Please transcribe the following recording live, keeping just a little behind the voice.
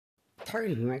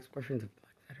Targeting my ex-boyfriend's a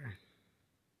black veteran.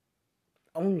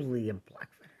 Only a black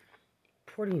veteran.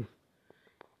 Reporting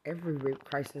every rape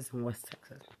crisis in West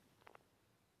Texas.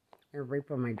 And rape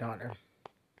of my daughter.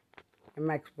 And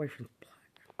my ex-boyfriend's black.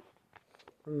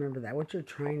 Remember that. What you're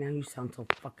trying now, you sound so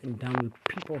fucking dumb. You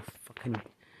people fucking... I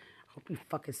hope you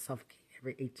fucking suffocate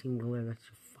every 18-wheeler that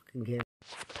you fucking get.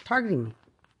 Targeting me.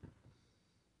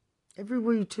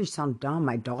 Everywhere you two sound dumb.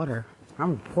 My daughter.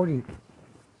 I'm reporting it.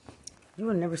 You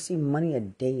will never see money a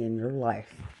day in your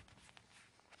life.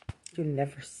 You'll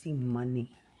never see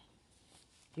money.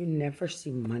 You'll never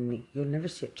see money. You'll never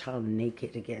see a child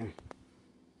naked again.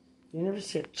 You'll never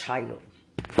see a child.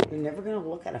 You're never gonna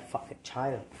look at a fucking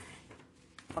child.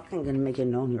 Fucking gonna make it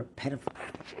known you're a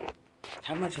pedophile.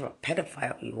 How much of a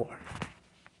pedophile you are.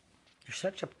 You're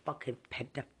such a fucking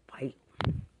pedophile.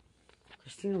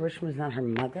 Christina Richmond's not her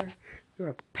mother. You're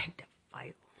a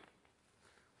pedophile.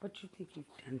 What do you think you've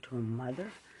done to her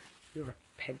mother? You're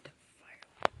a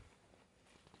pedophile.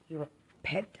 You're a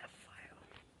pedophile.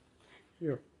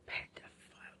 You're a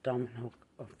pedophile. Domino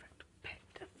effect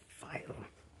pedophile.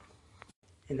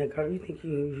 And the girl, you think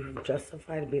you're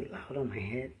justified to be loud on my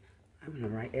head? I'm gonna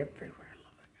write everywhere I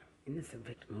love it. Innocent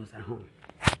victim who's at home.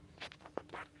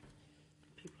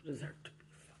 People deserve to be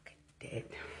fucking dead.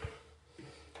 And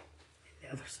the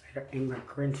other side are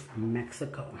immigrants from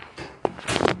Mexico.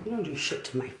 You don't do shit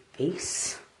to my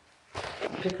face.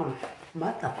 Pick on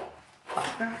my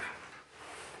motherfucker.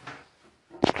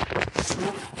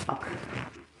 Motherfucker.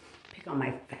 Pick on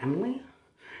my family.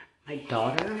 My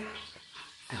daughter.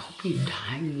 I hope you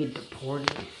die and you get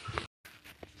deported.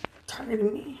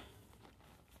 Targeting me.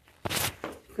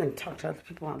 You're gonna talk to other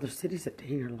people in other cities a day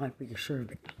in your life, be sure of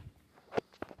it.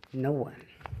 No one.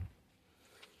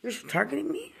 You're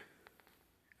targeting me?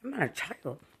 I'm not a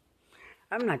child.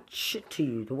 I'm not shit to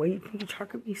you. The way you think you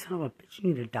target me, son of a bitch, you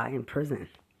need to die in prison.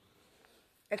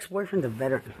 Ex-boyfriend's a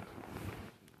veteran.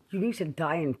 You need to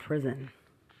die in prison.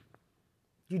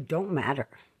 You don't matter.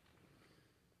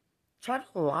 Try to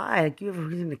lie like you have a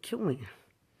reason to kill me.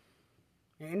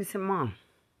 You're an innocent mom.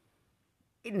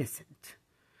 Innocent.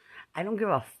 I don't give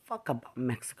a fuck about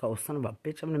Mexico, son of a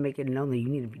bitch. I'm gonna make it known that you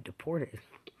need to be deported.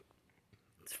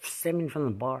 It's stemming from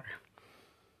the bar.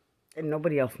 And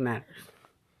nobody else matters.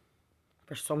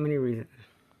 For so many reasons.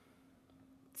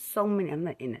 So many. I'm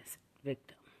the innocent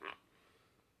victim.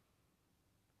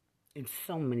 In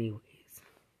so many ways.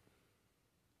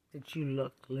 That you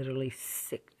look literally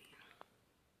sickening.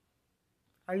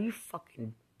 Are you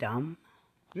fucking dumb?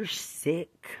 You're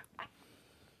sick.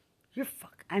 You're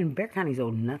fucking... And Bear County's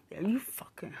old nothing.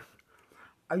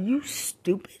 Are you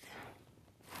stupid?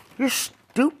 You're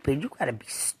stupid. You gotta be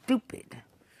stupid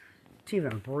to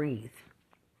even breathe.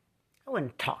 I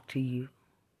wouldn't talk to you.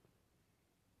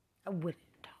 I wouldn't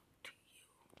talk to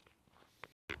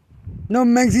you. No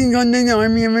Mexican gun in the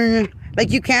army.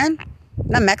 Like you can?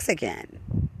 Not Mexican.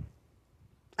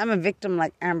 I'm a victim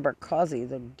like Amber Causey.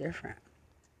 They're different.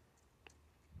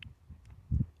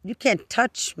 You can't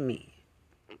touch me.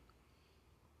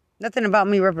 Nothing about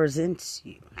me represents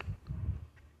you.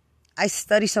 I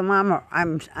study so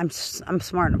I'm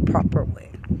smart in a proper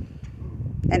way.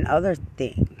 And other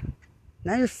thing.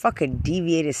 Now you're fucking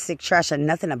deviated, sick trash, and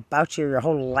nothing about you, your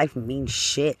whole life means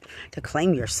shit to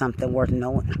claim you're something worth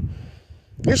knowing.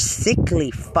 You're sickly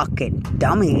fucking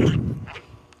dummy.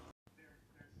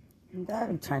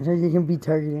 That times you can be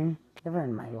targeting. Never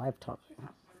in my life talking.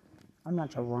 I'm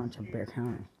not your ranch of Bear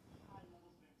County.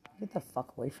 Get the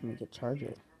fuck away from me, get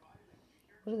charges.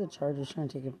 What are the charges? Trying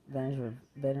to take advantage of a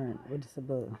veteran with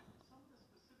disability.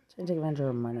 Trying to take advantage of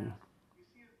her money.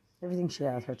 Everything she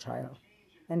has, her child.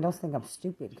 And don't think I'm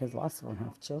stupid, because lots of them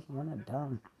have children. We're not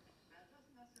dumb.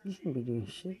 You shouldn't be doing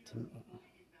shit to me.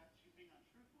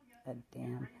 A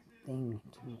damn thing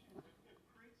to me.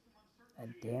 A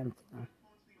damn thing.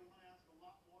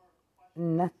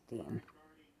 Nothing.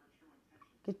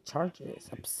 Get charges.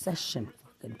 Obsession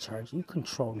fucking charge. You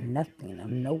control nothing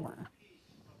of no one.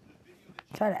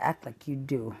 Try to act like you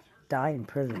do. Die in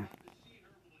prison.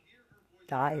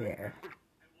 Die there.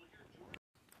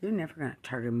 You're never going to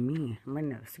target me. I'm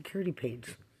running a security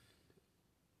page.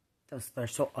 They're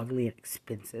so ugly and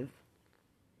expensive.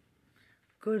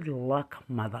 Good luck,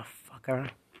 motherfucker.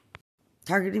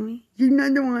 Targeting me? You're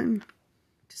not the one.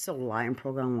 Just a lying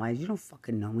program lies. You don't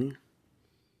fucking know me.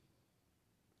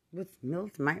 With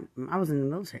military, I was in the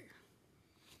military.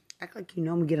 Act like you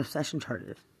know me, get obsession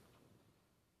charges.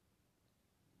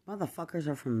 Motherfuckers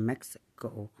are from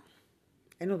Mexico.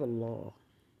 I know the law.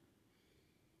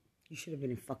 You should have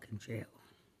been in fucking jail.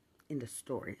 In the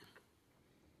story.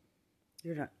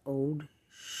 You're not owed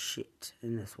shit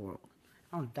in this world.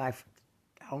 I'll die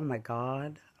Oh my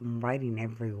God. I'm writing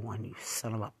everyone, you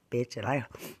son of a bitch. And I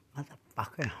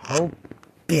motherfucking hope,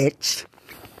 bitch.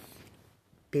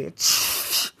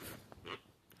 Bitch.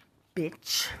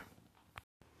 Bitch.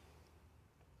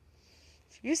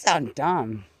 You sound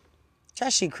dumb.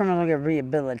 Trashy criminal get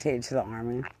rehabilitated to the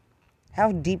army.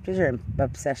 How deep is your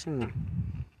obsession go?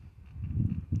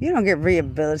 You don't get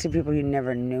rehabilitated people you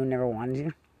never knew, never wanted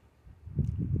you.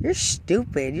 You're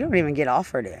stupid. You don't even get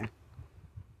offered it.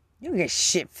 You don't get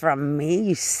shit from me,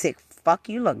 you sick fuck.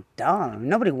 You look dumb.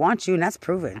 Nobody wants you, and that's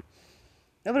proven.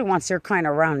 Nobody wants your kind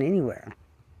around anywhere.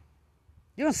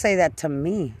 You don't say that to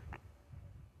me.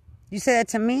 You say that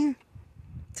to me?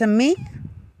 To me?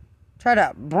 Try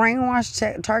to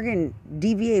brainwash, target, and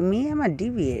deviate me? I'm not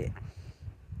deviated.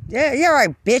 Yeah, you're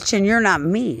right, bitch, and you're not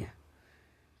me.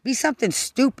 Be something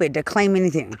stupid to claim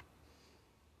anything.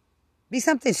 Be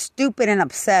something stupid and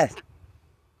obsessed.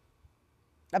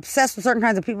 Obsessed with certain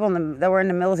kinds of people that were in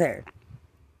the military.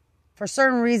 For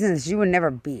certain reasons you would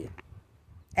never be.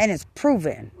 And it's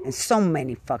proven in so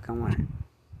many fucking ways.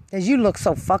 Because you look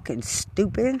so fucking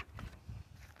stupid.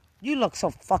 You look so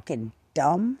fucking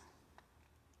dumb.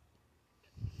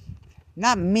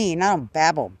 Not me, and I don't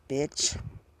babble, bitch.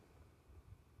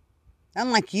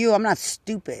 Unlike you, I'm not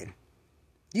stupid.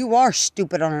 You are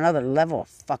stupid on another level of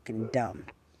fucking dumb.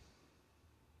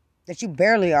 That you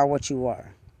barely are what you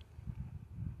are.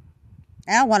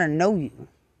 And I don't want to know you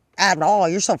at all.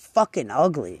 You're so fucking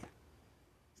ugly.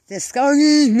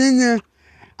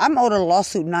 I'm owed a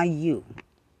lawsuit, not you.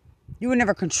 You would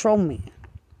never control me.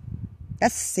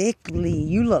 That's sickly.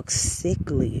 You look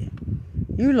sickly.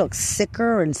 You look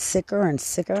sicker and sicker and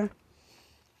sicker.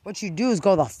 What you do is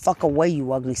go the fuck away,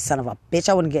 you ugly son of a bitch.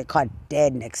 I wouldn't get caught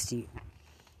dead next to you.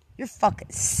 You're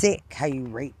fucking sick how you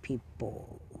rape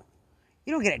people.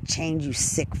 You don't get a change, you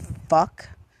sick fuck.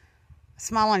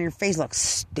 Smile on your face looks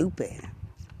stupid.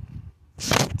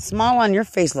 Smile on your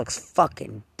face looks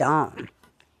fucking dumb.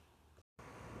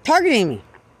 Targeting me.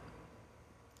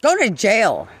 Go to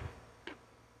jail.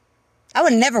 I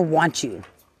would never want you.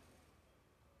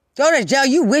 Go to jail.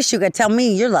 You wish you could tell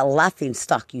me you're the laughing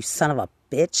stock, you son of a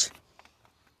bitch.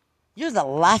 You're the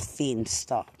laughing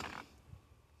stock.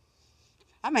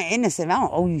 I'm an innocent. I don't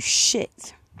owe you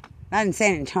shit. Not in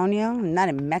San Antonio. Not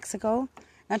in Mexico.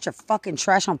 Not your fucking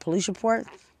trash on police report.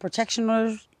 Protection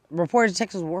orders. Reported to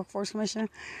Texas Workforce Commission.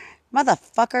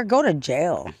 Motherfucker, go to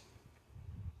jail.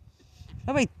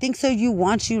 Nobody thinks of you,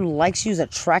 wants you, likes you, is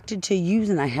attracted to you,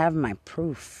 and I have my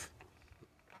proof.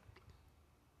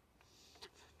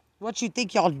 What you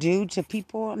think y'all do to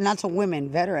people, not to women,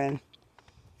 veteran.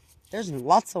 There's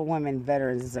lots of women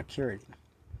veterans in security.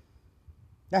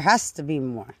 There has to be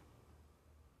more.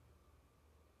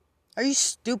 Are you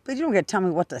stupid? You don't get to tell me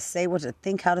what to say, what to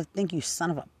think, how to think, you son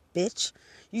of a bitch.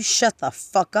 You shut the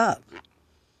fuck up.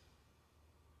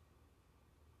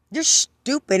 You're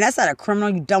stupid. That's not a criminal,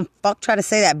 you dumb fuck. Try to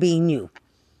say that being you.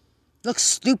 Look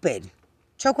stupid.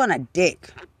 Choke on a dick.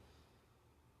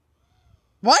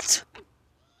 What?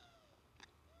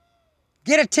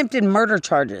 Get attempted murder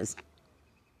charges.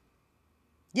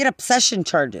 Get obsession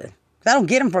charges. If I don't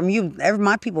get them from you,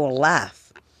 my people will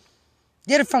laugh.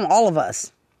 Get it from all of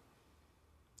us.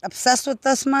 Obsessed with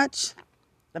us much?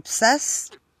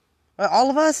 Obsessed? All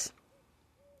of us?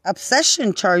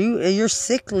 Obsession charge. You're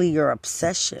sickly, your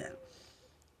obsession.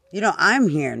 You know, I'm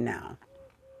here now.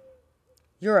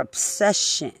 Your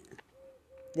obsession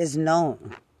is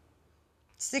known.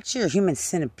 Stick to your human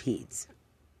centipedes.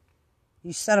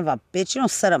 You son of a bitch. You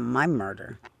don't set up my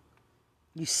murder.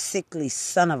 You sickly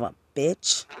son of a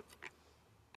bitch.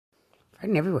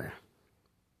 Writing everywhere.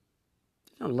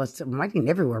 You know, I'm writing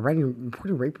everywhere.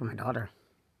 Reporting rape of my daughter.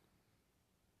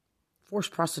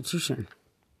 Forced prostitution.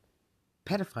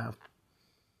 Pedophile.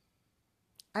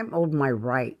 I'm owed my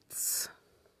rights.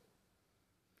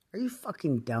 Are you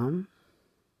fucking dumb?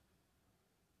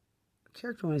 A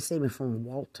character want a statement from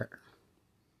Walter,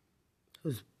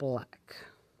 who's black.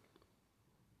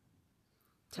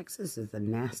 Texas is the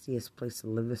nastiest place to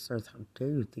live this earth. How dare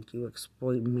you think you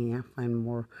exploit me? I find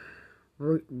more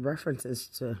references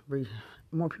to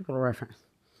more people to reference.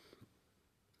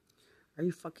 Are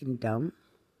you fucking dumb?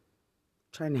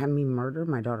 Trying to have me murdered,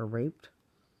 my daughter raped?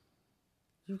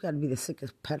 You've got to be the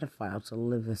sickest pedophile to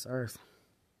live this earth.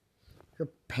 You're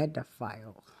a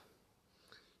pedophile.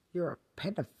 You're a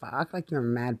pedophile. Act like you're a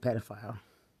mad pedophile.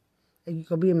 You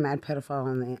go be a mad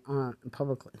pedophile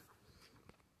publicly.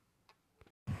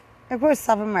 Of course,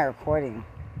 stopping my recording.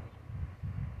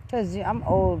 Because I'm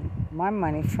owed my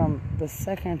money from the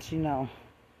second,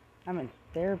 I'm in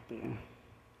therapy.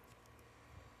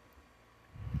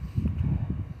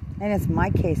 And it's my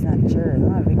case, not yours.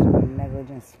 I'm not a victim of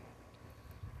negligence.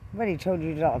 Nobody told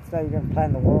you that you're going to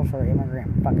plan the world for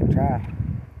immigrant fucking trash.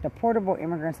 Deportable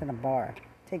immigrants in a bar.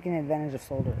 Taking advantage of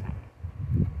soldiers.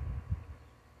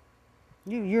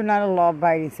 You're not a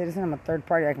law-abiding citizen. I'm a third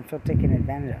party. I can feel taken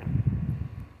advantage of.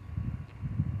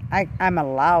 I'm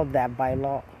allowed that by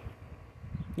law.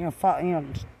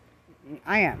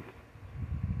 I am.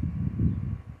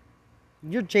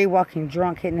 You're jaywalking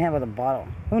drunk, hitting the head with a bottle.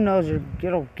 Who knows? Your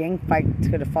little gang fight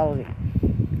could have followed you.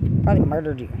 Probably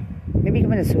murdered you. Maybe you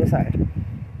committed suicide.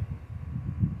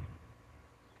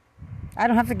 I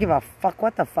don't have to give a fuck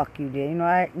what the fuck you did. You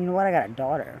know what? I got a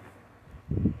daughter.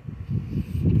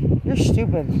 You're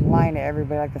stupid lying to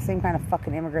everybody like the same kind of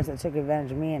fucking immigrants that took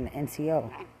advantage of me in the NCO.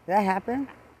 Did that happen?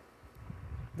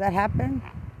 Did that happen?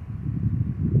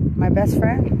 My best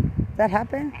friend? Did that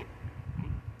happen?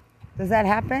 Does that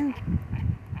happen?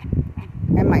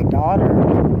 And my daughter?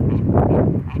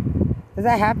 Does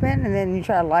that happen? And then you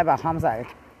try to lie about homicide.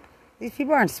 These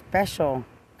people aren't special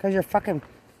because you're fucking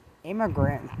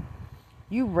immigrant.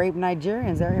 You rape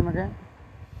Nigerians, they're immigrant.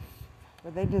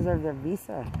 But they deserve their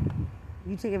visa.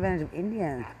 You take advantage of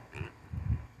Indians.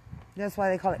 That's why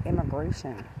they call it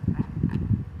immigration.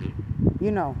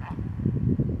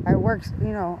 I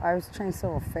was trained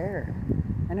civil affairs.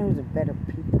 I know who's a better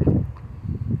people.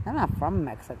 I'm not from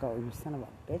Mexico, you son of a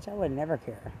bitch. I would never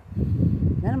care.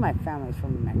 None of my family's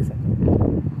from Mexico.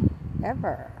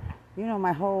 Ever.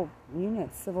 My whole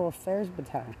unit, civil affairs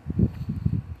battalion.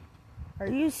 Are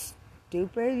you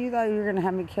stupid? You thought you were going to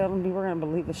have me killed and people were going to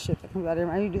believe the shit that comes out of your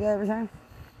mouth? You do that every time?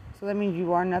 So that means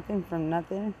you are nothing from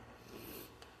nothing?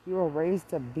 You were raised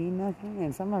to be nothing?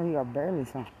 And some of you are barely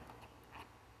something.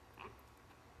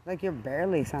 Like you're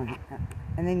barely something.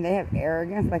 And then they have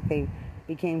arrogance like they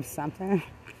became something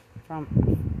from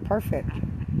perfect.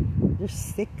 You're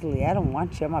sickly. I don't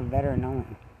want you. I'm a veteran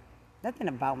knowing. Nothing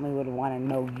about me would want to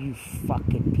know you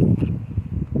fucking people.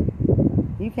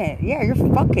 You can't. Yeah, you're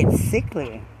fucking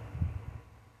sickly.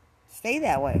 Stay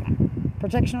that way.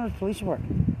 Protection of the police work.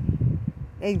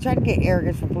 They try to get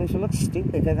arrogance from police. It looks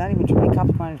stupid because not even 20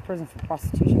 cops going to prison for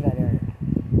prostitution that area.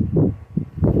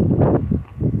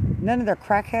 None of their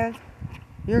crackheads.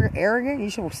 You're arrogant. You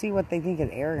should see what they think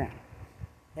is arrogant.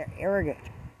 They're arrogant.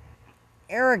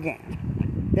 Arrogant.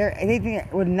 They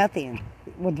think with nothing,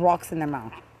 with rocks in their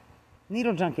mouth.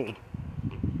 Needle junkie.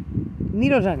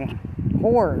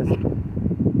 Whores.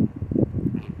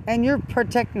 And you're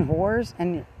protecting whores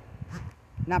and you're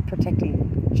not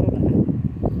protecting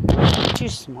children. You're too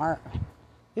smart.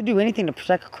 You'll do anything to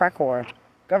protect a crack whore.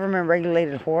 Government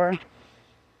regulated whore.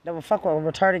 That will fuck with a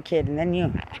retarded kid and then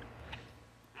you.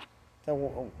 The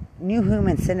new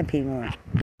human centipede movie.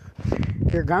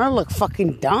 You're gonna look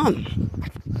fucking dumb.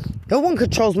 No one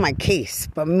controls my case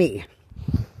but me.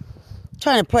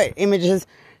 Trying to put images,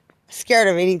 scared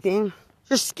of anything.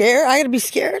 You're scared? I gotta be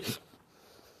scared?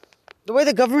 The way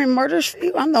the government murders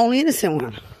you, I'm the only innocent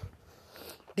one.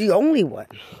 The only one.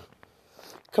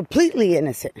 Completely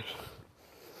innocent.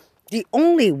 The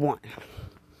only one.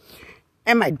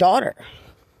 And my daughter.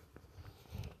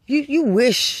 You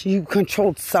wish you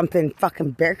controlled something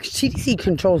fucking bare. TDC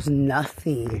controls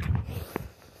nothing.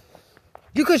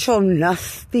 You control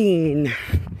nothing.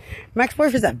 My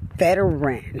ex-boyfriend's a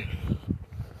veteran.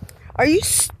 Are you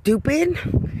stupid?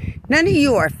 None of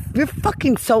you are. You're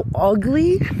fucking so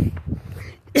ugly.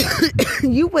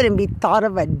 You wouldn't be thought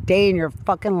of a day in your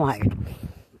fucking life.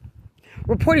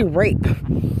 Reporting rape.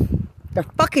 They're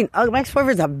fucking ugly. My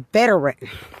ex-boyfriend's a veteran.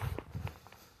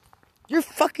 You're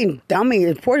fucking dummy.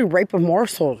 You're reporting rape of more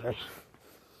soldiers.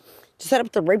 To set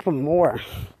up the rape of more.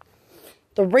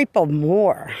 The rape of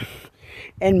more.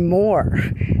 And more.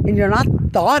 And you're not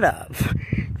thought of.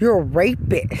 You're a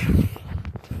rapist.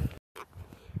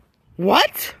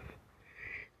 What?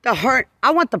 The hurt.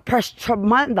 I want the press trouble.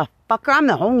 Motherfucker. I'm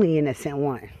the only innocent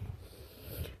one.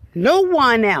 No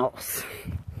one else.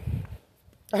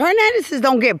 The Hernandezes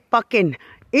don't get fucking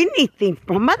anything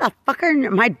from motherfucker.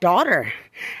 My daughter.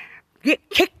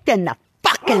 Get kicked in the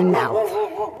fucking mouth.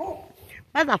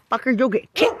 Motherfucker, you'll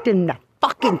get kicked in the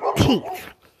fucking teeth.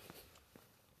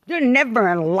 You'll never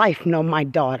in life know my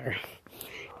daughter.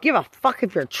 Give a fuck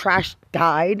if your trash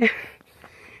died.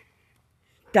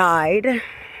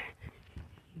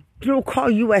 You'll call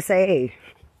USA.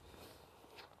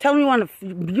 Tell me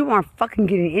you aren't fucking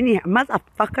getting any.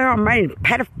 Motherfucker, I'm writing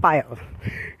pedophiles.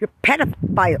 You're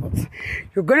pedophiles.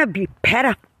 You're gonna be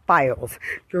pedophiles.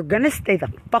 You're gonna stay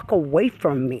the fuck away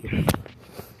from me.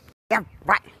 Yeah,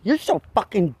 right. You're so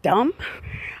fucking dumb.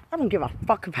 I don't give a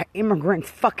fuck if an immigrant's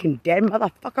fucking dead,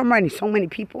 motherfucker. I'm writing so many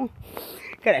people.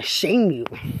 Gotta shame you.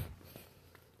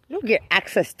 You don't get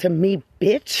access to me,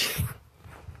 bitch.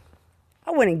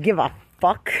 I wouldn't give a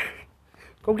fuck.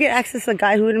 Go get access to a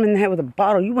guy who hit him in the head with a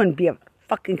bottle. You wouldn't be able to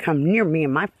fucking come near me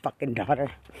and my fucking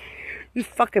daughter. You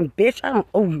fucking bitch. I don't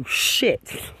owe you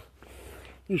shit.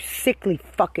 You sickly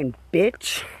fucking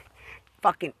bitch.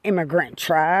 Fucking immigrant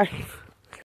trash.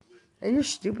 Hey, you're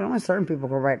stupid. Only certain people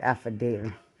can write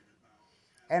affidavit.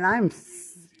 And I'm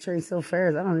Trace so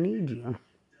fair. I don't need you.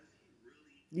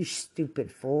 You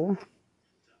stupid fool.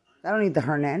 I don't need the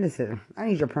Hernandezes. I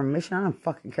need your permission. I don't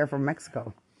fucking care for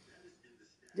Mexico.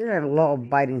 You're a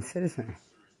law-abiding citizen.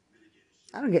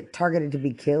 I don't get targeted to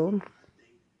be killed.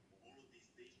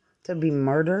 To be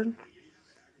murdered.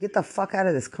 Get the fuck out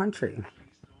of this country.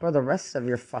 For the rest of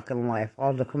your fucking life.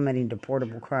 All the committing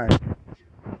deportable crimes.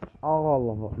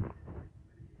 All of them.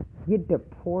 Get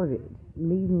deported.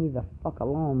 Leave me the fuck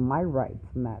alone. My rights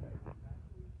matter.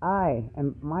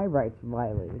 My rights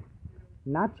violated.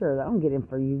 Not yours. I don't get in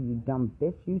for you, you dumb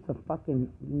bitch. Use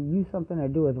something to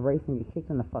do with race and get kicked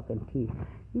in the fucking teeth.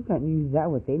 You can't use that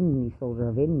with any soldier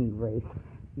of any race.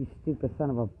 You stupid son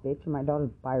of a bitch. My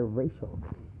daughter's biracial.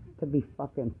 To be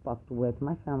fucking fucked with.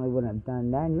 My family wouldn't have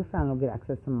done that. And your family will get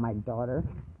access to my daughter.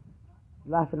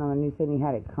 Laughing on the news saying he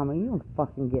had it coming. You don't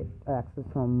fucking get access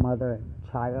to a mother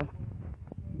and child.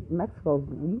 Mexico,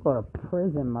 you go to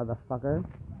prison, motherfucker.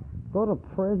 Go to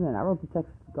prison. I wrote the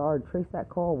Texas Guard. Trace that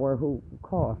call who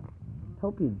called.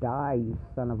 Hope you die, you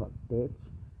son of a bitch.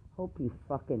 Hope you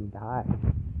fucking die.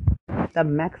 The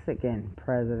Mexican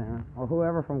president or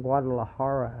whoever from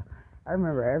Guadalajara. I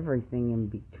remember everything in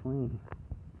between.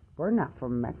 We're not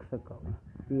from Mexico.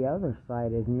 The other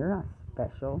side is, and you're not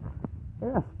special.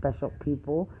 They're not special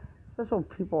people. Special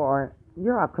people are,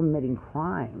 you're out committing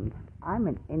crimes. I'm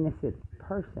an innocent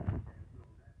person.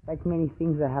 Like many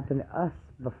things that happened to us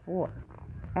before.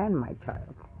 And my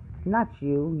child. Not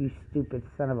you, you stupid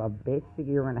son of a bitch.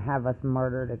 You're going to have us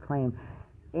murdered to claim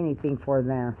anything for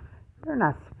them. They're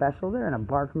not special. They're in a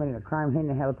bar committing a crime, hitting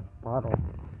the head with a bottle.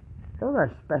 Those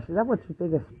are special. Is that what you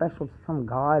think is special to some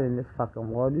god in this fucking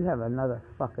world? You have another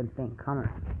fucking thing coming.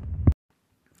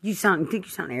 You think you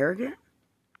sound arrogant?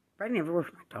 Right everywhere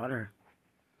for my daughter.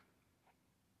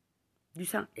 You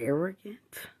sound arrogant?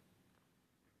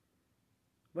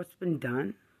 What's been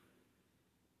done?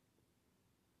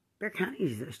 Bear County,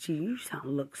 you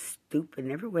look stupid.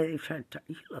 And everywhere they try to talk,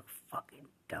 you look fucking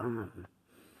dumb.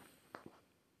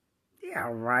 Yeah,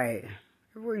 right.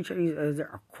 Everywhere you try to use, is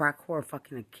there a crack whore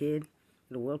fucking a kid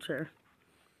in a wheelchair?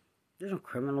 There's no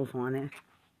criminals on it.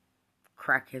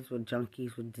 Crackheads with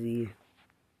junkies with disease.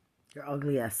 You're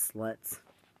ugly ass sluts.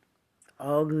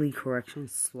 Ugly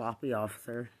corrections, sloppy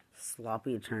officer,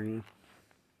 sloppy attorney.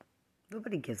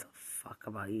 Nobody gives a fuck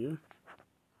about you.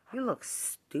 You look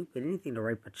stupid. Anything to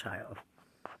rape a child.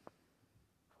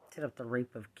 Set up the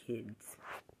rape of kids.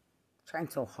 Trying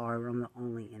so hard. I'm the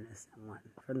only innocent one.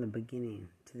 From the beginning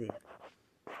to the end.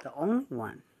 The only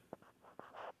one.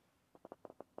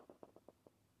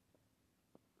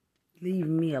 Leave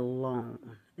me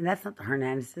alone. And that's not the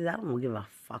Hernandezes. I don't give a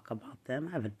fuck about them.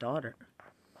 I have a daughter.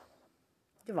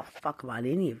 I give a fuck about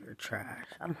any of your trash.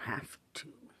 I don't have to.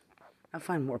 I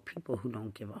find more people who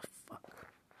don't give a fuck.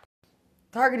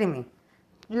 Targeting me.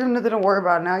 You have nothing to worry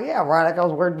about now. Yeah, right, like I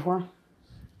was worried before.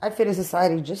 I fit in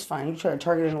society just fine. You try to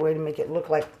target it in a way to make it look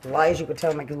like lies you could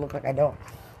tell, make it look like I don't.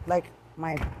 Like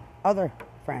my other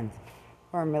friends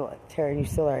who are military and you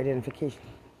steal their identification.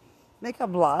 Make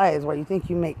up lies while you think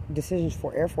you make decisions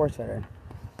for Air Force veterans.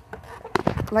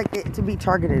 Like it, to be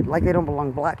targeted, like they don't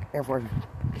belong. Black Air Force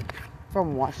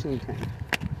from Washington.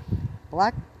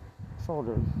 Black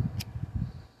soldiers.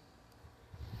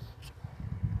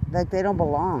 Like they don't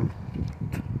belong.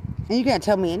 And you can't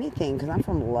tell me anything because I'm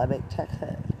from Lubbock,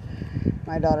 Texas.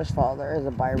 My daughter's father is a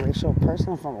biracial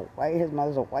person from Hawaii. His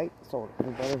mother's a white soldier.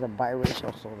 His brother's a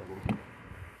biracial soldier.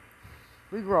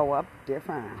 We grow up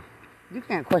different. You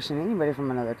can't question anybody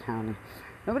from another county.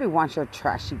 Nobody wants your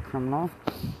trashy criminal.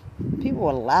 People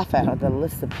will laugh at the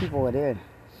list of people it is.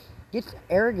 Get the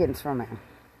arrogance from it.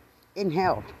 In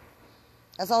hell.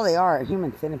 That's all they are, a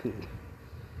human centipede.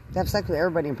 They have sex with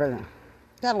everybody in prison.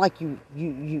 It's not like you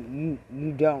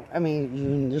don't. I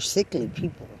mean, you're sickly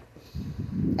people.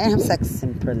 And have sex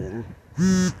in prison.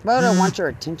 But I don't want your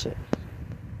attention.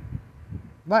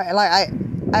 But, like,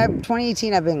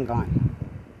 2018, I've been gone.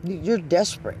 You're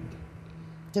desperate.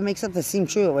 To make something seem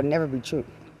true, it would never be true.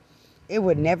 It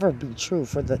would never be true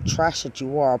for the trash that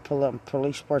you are,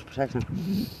 police force protection.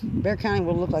 Bear County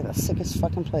would look like the sickest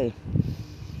fucking place.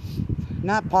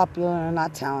 Not popular,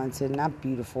 not talented, not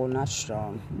beautiful, not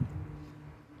strong.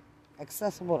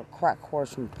 Accessible to crack whores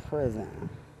from prison.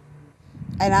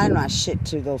 And I'm not shit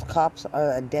to those cops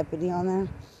or a deputy on there.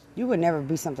 You would never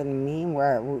be something to me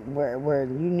where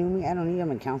you knew me. I don't need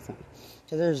them in counseling.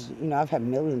 So there's, I've had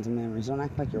millions of memories. Don't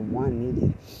act like you're one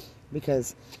needed.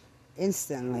 Because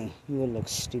instantly you would look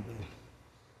stupid.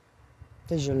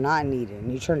 Because you're not needed.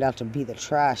 And you turned out to be the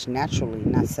trash naturally,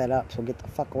 not set up. So get the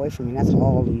fuck away from me. That's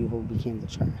all of you who became the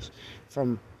trash.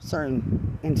 In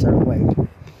certain ways.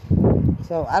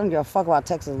 So I don't give a fuck about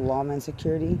Texas lawman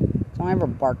security. Don't ever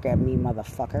bark at me,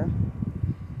 motherfucker.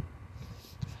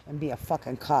 And be a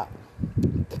fucking cop.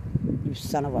 You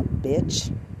son of a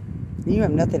bitch. You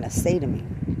have nothing to say to me.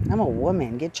 I'm a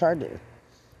woman. Get charged.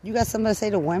 You got something to say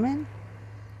to women?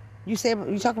 You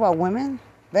talk about women?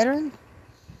 Veterans?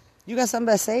 You got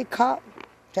something to say, cop?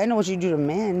 I know what you do to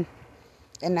men.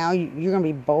 And now you're going to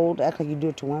be bold, act like you do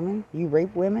it to women? You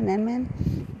rape women and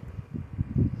men?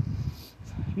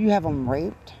 You have them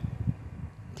raped,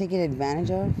 taken advantage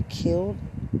of, killed.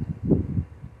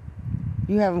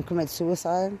 You have them commit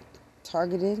suicide,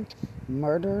 targeted,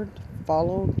 murdered,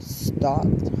 followed,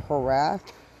 stalked,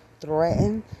 harassed,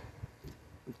 threatened,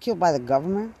 killed by the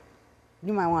government.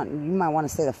 You might want to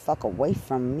stay the fuck away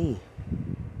from me.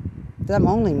 Because I'm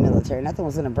only military. Nothing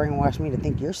was going to brainwash me to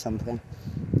think you're something.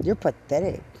 You're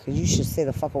pathetic. Because you should stay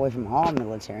the fuck away from all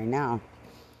military now.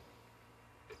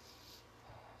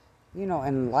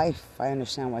 In life, I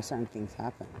understand why certain things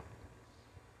happen.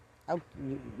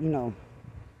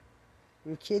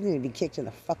 Your kids need to be kicked in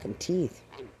the fucking teeth.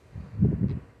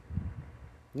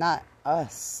 Not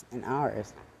us and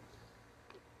ours.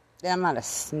 I'm not a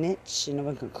snitch, and no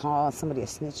one can call somebody a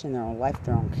snitch in their own life,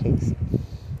 their own case.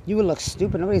 You would look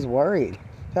stupid. Nobody's worried.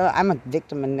 So I'm a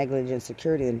victim of negligent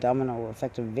security, the domino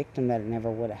effect of victim that it never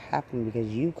would have happened because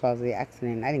you caused the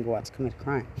accident and I didn't go out to commit a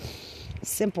crime.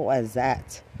 Simple as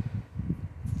that.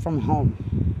 From home.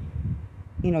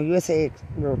 USA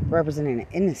representing an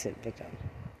innocent victim.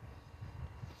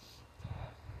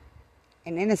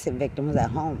 An innocent victim was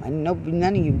at home. And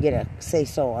none of you get a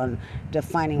say-so on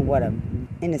defining what an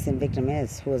innocent victim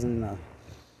is who was in the...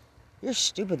 You're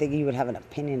stupid thinking you would have an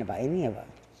opinion about any of us.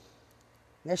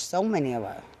 There's so many of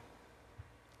us.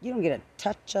 You don't get to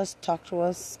touch us, talk to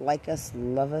us, like us,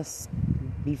 love us,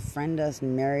 befriend us,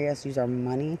 marry us, use our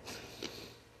money,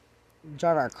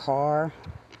 drive our car,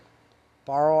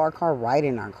 borrow our car, ride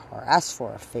in our car, ask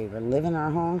for a favor, live in our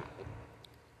home.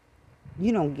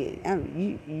 You don't get...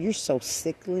 You're so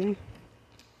sickly.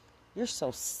 You're so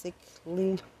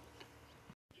sickly.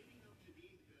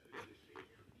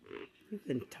 You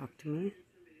couldn't talk to me.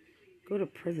 Go to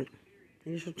prison.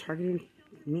 And you're still targeting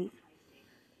me.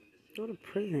 Go to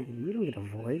prison. You don't get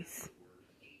a voice.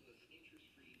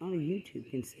 Only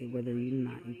YouTube can say whether you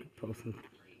can post something.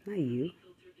 Not you.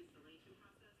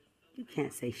 You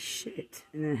can't say shit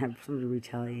and then have somebody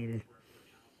retaliate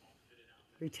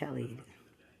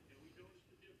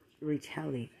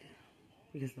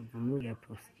because of the movie I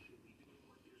posted.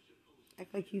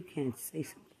 Act like you can't say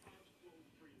something.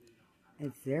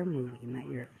 It's their movie, not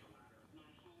yours.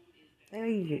 Act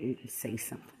like you can say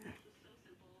something.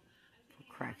 For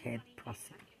crackhead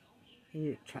process.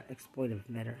 You try to exploit a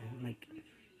veteran like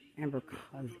Amber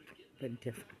Cosby, but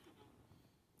different.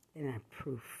 They didn't have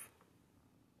proof.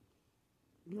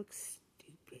 You look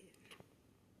stupid.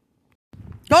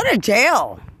 Go to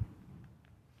jail!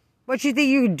 What you think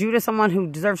you can do to someone who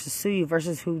deserves to sue you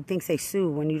versus who thinks they sue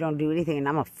when you don't do anything and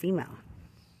I'm a female?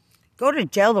 Go to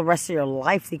jail the rest of your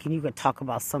life thinking you could talk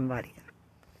about somebody.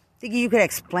 Thinking you could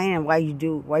explain why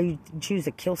you choose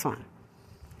to kill someone.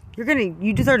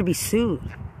 You deserve to be sued.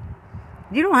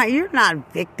 You're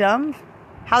not victims.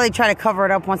 How they try to cover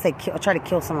it up once they try to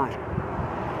kill someone.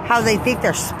 How they think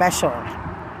they're special.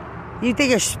 You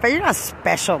think you're not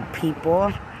special,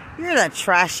 people. You're the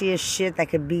trashiest shit that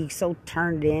could be so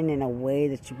turned in a way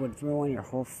that you would ruin your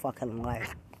whole fucking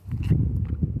life.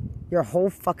 Your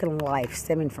whole fucking life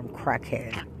stemming from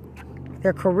crackhead.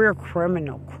 They're career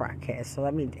criminal crackheads. So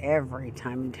that means every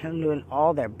time, doing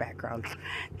all their backgrounds,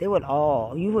 you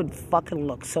would fucking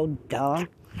look so dumb.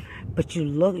 But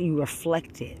you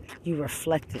reflect it. You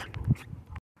reflect it.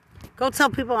 Go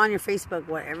tell people on your Facebook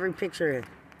what every picture is.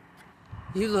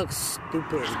 You look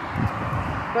stupid.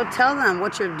 Go tell them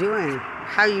what you're doing,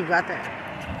 how you got there.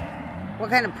 What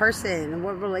kind of person, and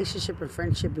what relationship and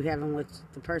friendship you're having with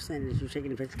the person that you're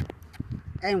taking the picture.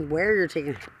 And where you're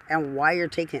taking it, and why you're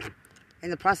taking it. In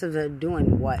the process of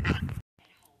doing what. You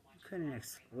couldn't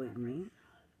exploit me.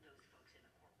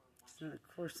 So of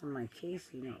course, in my case,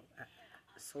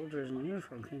 soldiers in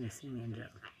uniform came to see me in jail.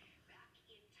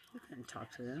 You couldn't talk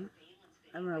to them.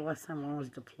 I remember last time one was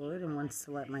deployed and one's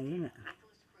still at my unit.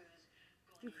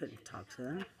 You couldn't talk to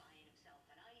them.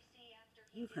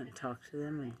 You couldn't talk to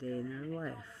them a day in their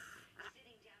life.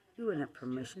 You wouldn't have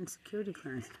permission, security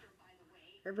clearance.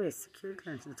 Everybody has security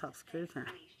clearance and top security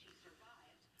clearance.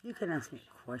 You couldn't ask me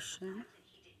a question.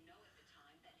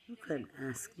 You couldn't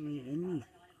ask me anything.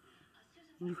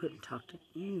 You couldn't talk to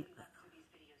any of them.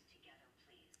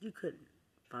 You couldn't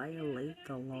violate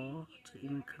the law to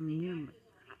even come near me.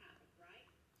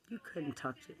 You couldn't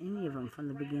talk to any of them from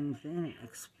the beginning to the end and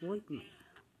exploit me.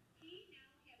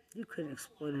 You couldn't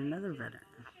exploit another veteran,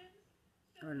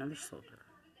 or another soldier,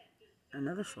 and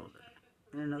another soldier.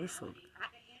 And I'm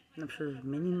sure there's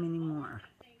many, many more.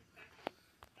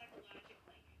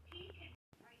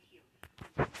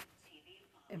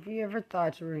 If you ever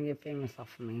thought you were going to get famous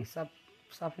off of me, stop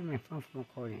stopping my phone from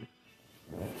recording.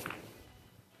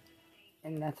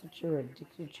 And that's what you're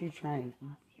addicted to, trying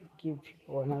to give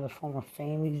people another form of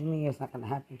fame. These me, it's not going to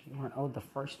happen if you weren't owed the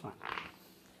first one.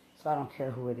 So I don't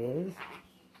care who it is.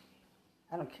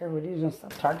 I don't care who it is. Don't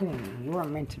stop targeting me. You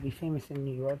weren't meant to be famous in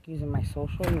New York using my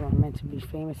social. You weren't meant to be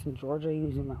famous in Georgia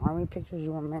using my army pictures.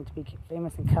 You weren't meant to be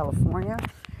famous in California.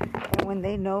 And when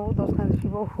they know those kinds of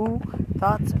people,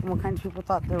 what kinds of people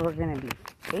thought they were going to be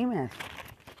famous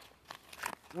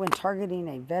when targeting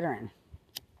a veteran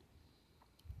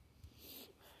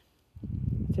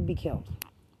to be killed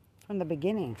from the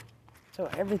beginning. So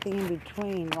everything in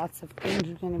between, lots of things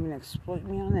you can't even exploit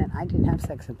me on. And I didn't have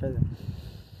sex in prison.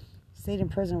 Stayed in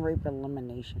prison, rape,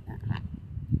 elimination.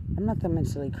 I'm not the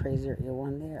mentally crazy or ill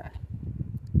one there.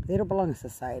 They don't belong in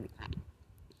society.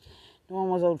 No one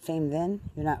was owed fame then.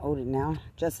 You're not owed it now.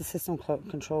 Justice system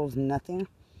controls nothing.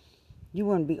 You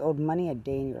wouldn't be owed money a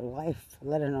day in your life,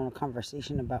 let alone a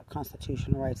conversation about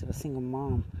constitutional rights of a single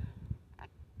mom.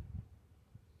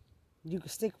 You can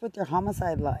stick with your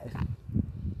homicide life.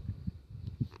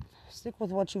 Stick with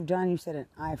what you've done. You said an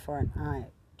eye for an eye,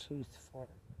 tooth for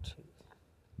a tooth.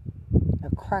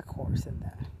 A crack whore said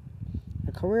that.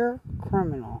 A career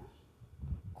criminal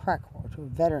crack whore to a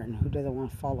veteran who doesn't want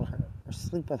to follow her or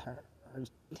sleep with her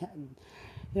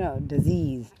or,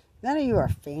 disease. None of you are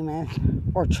famous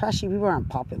or trashy. People aren't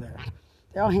popular.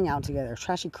 They all hang out together.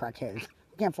 Trashy crackheads.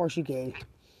 You can't force you gay.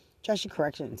 Trashy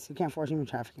corrections. You can't force human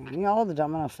trafficking. All the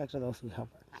domino effect of those who help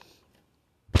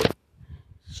her.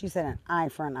 She said an eye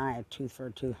for an eye, a tooth for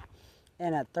a tooth.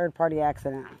 In a third-party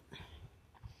accident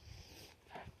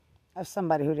of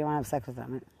somebody who didn't want to have sex with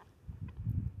them.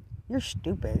 You're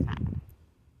stupid.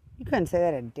 You couldn't say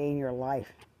that a day in your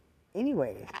life.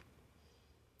 Anyways,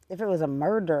 if it was a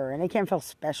murder and they can't feel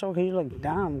special because you look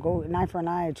dumb, go an eye for an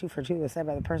eye, a tooth for a tooth was said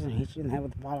by the person who hit you in the head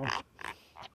with the bottle.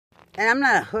 And I'm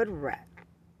not a hood rat.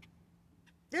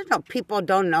 There's no people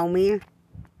don't know me.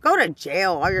 Go to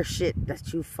jail, all your shit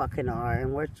that you fucking are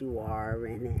and what you are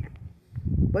and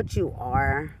what you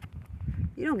are.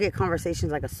 You don't get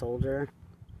conversations like a soldier.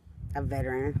 A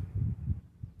veteran,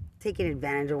 taking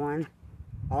advantage of one,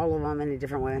 all of them in a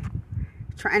different way.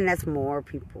 And that's more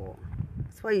people.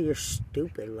 That's why you're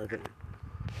stupid looking.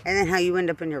 And then how you end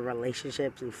up in your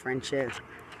relationships and friendships,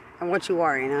 and what you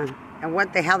are, and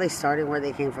how they started, where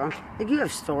they came from. Like you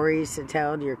have stories to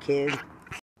tell to your kids.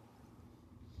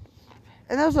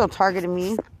 And those will target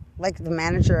me, like the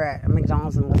manager at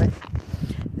McDonald's and with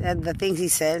it. The things he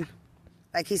said,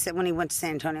 like he said when he went to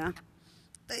San Antonio.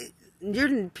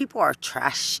 People are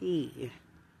trashy.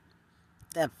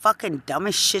 The fucking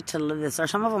dumbest shit to live this. Or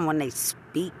some of them when they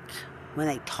speak, when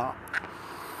they talk.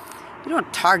 You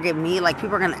don't target me like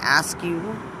people are going to ask you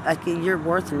like you're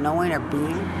worth knowing or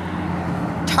being.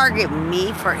 Target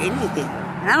me for anything.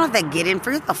 And I don't have to get in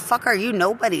for you. The fuck are you?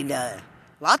 Nobody does.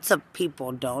 Lots of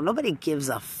people don't. Nobody gives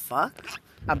a fuck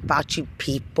about you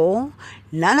people.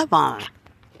 None of them.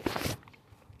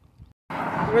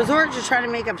 Resort to trying to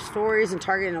make up stories and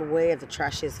target in a way of the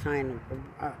trashiest kind.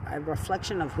 A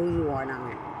reflection of who you are, not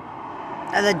me.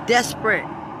 As a desperate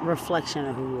reflection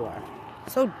of who you are.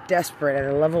 So desperate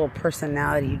at a level of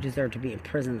personality you deserve to be in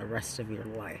prison the rest of your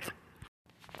life.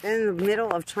 In the middle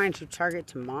of trying to target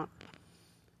to mock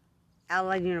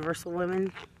Allied Universal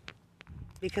women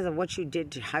because of what you did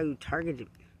to how you targeted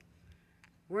me.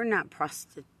 We're not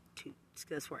prostitutes.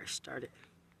 That's where I started.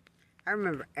 I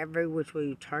remember every which way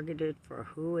you targeted for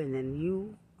who, and then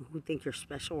you who think you're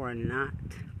special or not.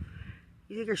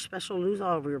 You think you're special, lose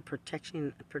all over your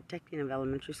protecting of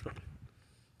elementary school.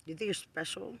 You think you're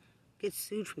special, get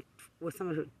sued with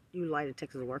someone who you lie to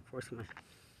Texas workforce.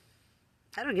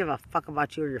 I don't give a fuck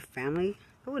about you or your family.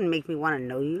 It wouldn't make me want to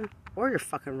know you or your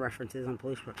fucking references on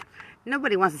police work.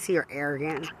 Nobody wants to see you're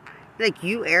arrogant. Like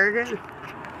you arrogant?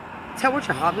 Tell what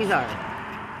your hobbies are.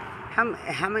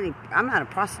 How many? I'm not a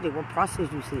prostitute. What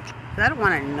prostitutes do you see? Because I don't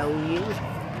want to know you.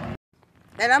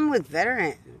 And I'm with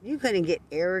veteran. You couldn't get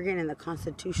arrogant in the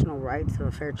constitutional rights of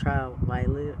a fair trial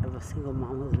of a single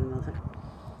mom who's in the military.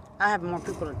 I have more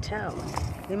people to tell.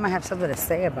 They might have something to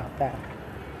say about that.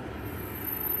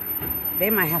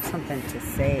 They might have something to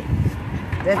say.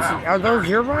 Are those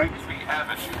your rights?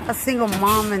 A single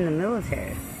mom in the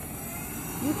military.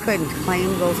 You couldn't claim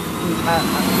those person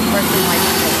like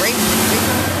a rape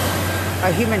victim,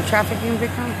 a human trafficking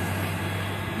victim.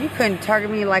 You couldn't target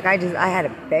me like I had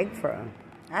to beg for them.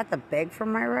 I had to beg for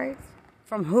my rights?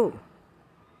 From who?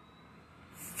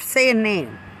 Say a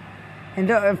name.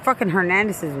 And fucking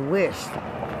Hernandez's wish.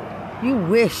 You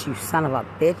wish, you son of a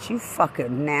bitch. You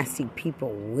fucking nasty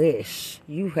people wish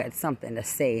you had something to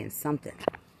say and something.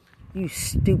 You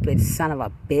stupid son of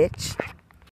a bitch.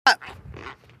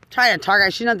 Try to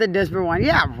target. She's not the desperate one.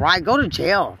 Yeah, right. Go to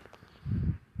jail.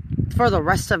 For the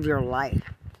rest of your life.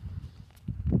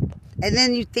 And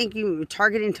then you think you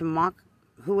targeting to mock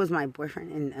who was my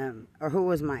boyfriend and or who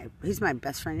was he's my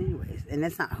best friend anyways. And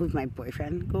that's not who's my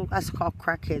boyfriend. Go let's call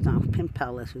crackheads on Pin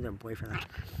Palace who's their boyfriend.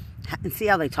 And see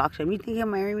how they talk to him. You think he'll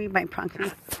marry me by punk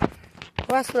me?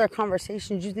 Go ask for their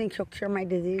conversations. You think he'll cure my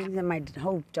disease and my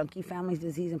whole junkie family's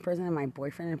disease in prison and my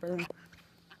boyfriend in prison?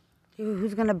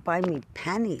 Who's gonna buy me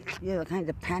panties? You know, the kinds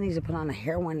of panties to put on a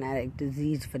heroin addict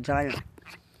diseased vagina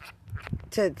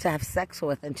to have sex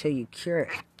with until you cure it.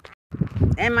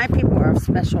 And my people are of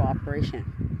special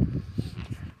operation.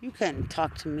 You couldn't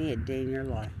talk to me a day in your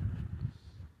life.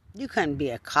 You couldn't be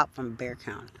a cop from Bear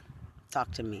County.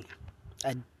 Talk to me.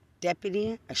 A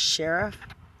deputy, a sheriff.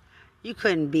 You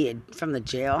couldn't be from the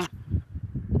jail.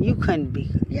 You couldn't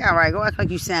be. Yeah, right. Go act like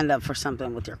you stand up for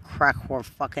something with your crack whore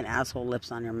fucking asshole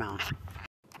lips on your mouth.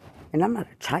 And I'm not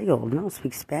a child. I don't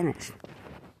speak Spanish.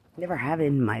 Never have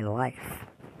in my life.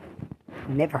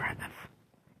 Never have.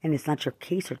 And it's not your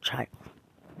case or child.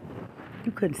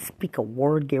 You couldn't speak a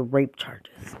word, get rape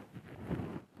charges.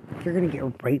 You're going to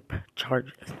get rape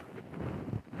charges.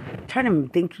 I'm trying to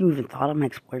think you even thought of my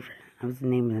ex-boyfriend. That was the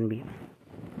name of the baby.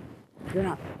 You're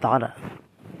not thought of.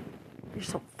 You're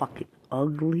so fucking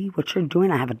ugly. What you're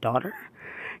doing, I have a daughter.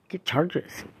 Get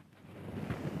charges.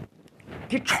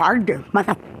 Get charges,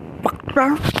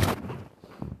 motherfucker.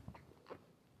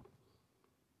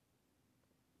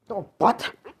 Oh,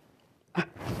 what?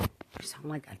 You sound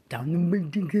like a dumb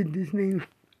bitch. This name.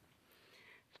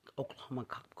 Oklahoma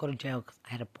cop. Go to jail because I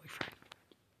had a boyfriend.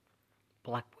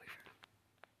 Black boyfriend.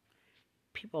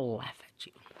 People laugh at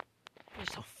you. You're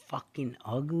so fucking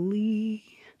ugly.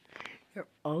 You're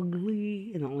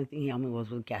ugly. And the only thing he helped me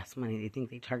was with gas money. They think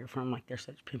they target for them like they're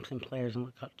such pimps and players, and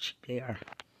look how cheap they are.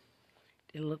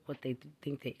 They look what they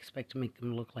think they expect to make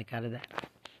them look like out of that.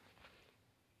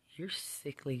 You're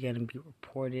sickly gonna be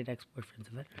reported ex-boyfriend's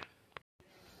a veteran.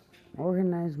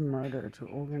 Organized murder to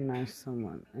organize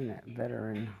someone in a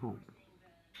veteran home.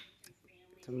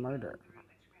 To murder.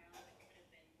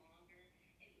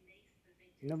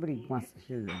 Nobody wants to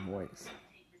hear your voice.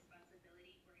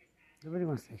 Nobody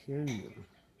wants to hear you.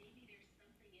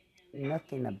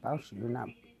 Nothing about you. You're not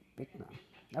big enough.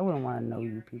 I wouldn't want to know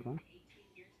you people.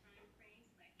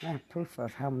 I have proof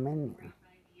of how many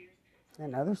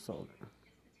and other soldiers.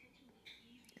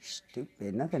 You're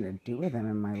stupid. Nothing to do with them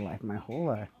in my life, my whole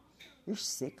life. You're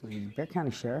sickly. Bear County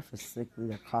Sheriff is sickly.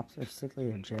 Their cops are sickly.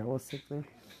 Their jail is sickly.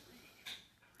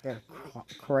 Their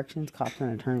corrections, cops,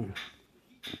 and attorneys.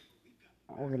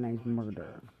 Organized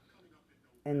murder.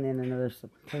 And then another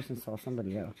person saw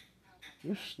somebody else.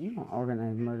 You don't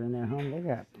organize murder in their home. They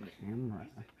got cameras.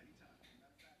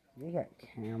 They got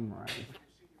cameras.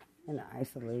 In an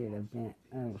isolated event,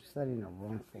 I was studying a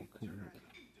wrongful conviction.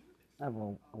 I have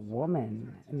a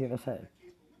woman on the other side.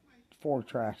 4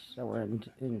 trash that were in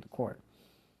the court.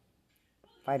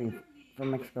 Fighting for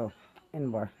Mexico in the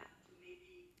bar.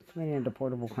 Committing a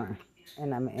deportable crime.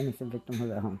 And I'm an innocent victim who's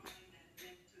at home.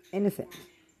 Innocent.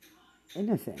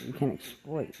 Innocent. You can't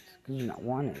exploit because you're not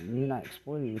wanted. You're not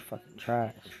exploited. You're fucking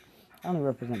trash. I only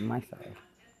represent my side.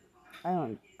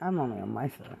 I'm only on my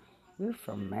side. You're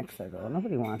from Mexico.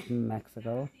 Nobody wants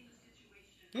Mexico.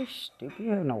 You're stupid. You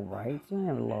have no rights. You're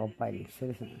not a law-abiding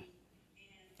citizen.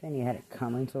 Then you had it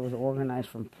coming, so it was organized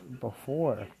from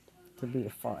before to be a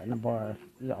fight in a bar.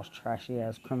 Y'all's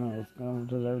trashy-ass criminals don't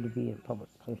deserve to be in public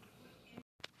place.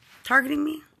 Targeting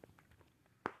me?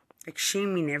 Like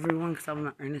shaming everyone because I'm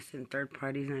an innocent third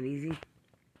party is not easy.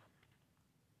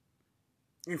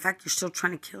 In fact, you're still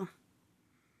trying to kill.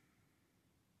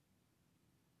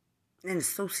 In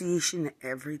association to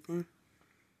everything.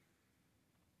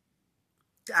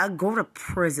 I'll go to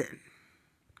prison.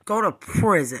 Go to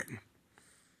prison.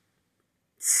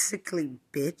 Sickly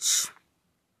bitch.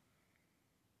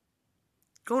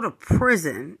 Go to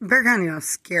prison. Bear County don't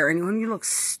scare anyone. You look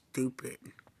stupid.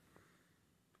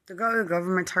 The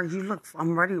government targets you. Look,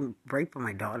 I'm ready to rape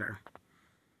my daughter.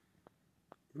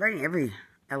 Right in every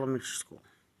elementary school.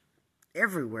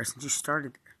 Everywhere since you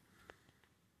started there.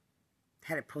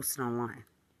 Had it posted online.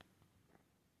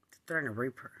 They're threatening to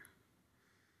rape her.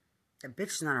 That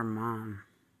bitch is not her mom.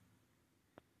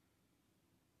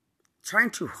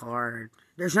 Trying too hard.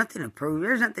 There's nothing to prove.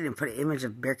 There's nothing to put an image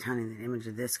of Bear County in the image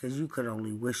of this, because you could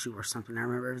only wish you were something. I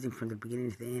remember everything from the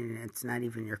beginning to the end, and it's not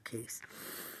even your case.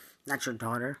 Not your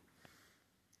daughter.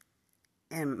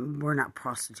 And we're not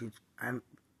prostitutes. I'm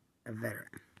a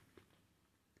veteran.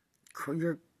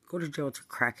 Go to jail to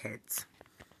crackheads.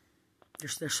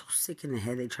 They're so sick in the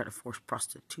head, they try to force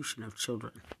prostitution of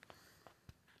children.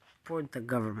 For the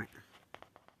government.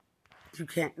 You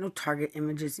can't, no target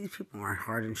images. These people aren't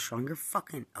hard and strong. You're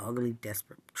fucking ugly,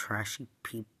 desperate, trashy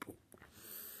people.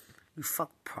 You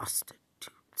fuck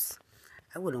prostitutes.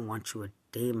 I wouldn't want you a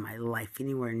day in my life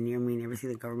anywhere near me, and everything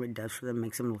the government does for them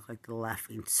makes them look like the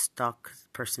laughing stock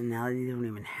personality they don't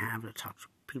even have to talk to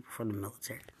people from the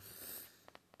military.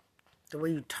 The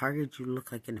way you target, you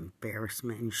look like an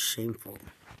embarrassment and shameful.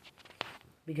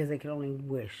 Because they can only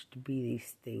wish to be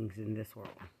these things in this world.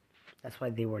 That's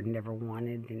why they were never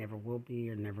wanted, they never will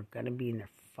be, or never gonna be, and they're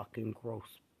fucking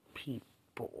gross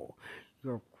people.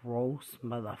 You're gross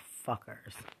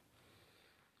motherfuckers.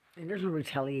 And there's no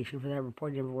retaliation for that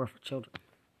report everywhere for children.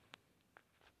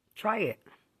 Try it.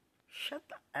 Shut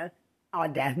the up. Oh,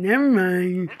 Dad, never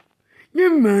mind.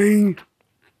 Never mind.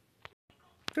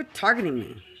 You're targeting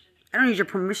me. I don't need your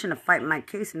permission to fight my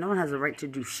case, and no one has a right to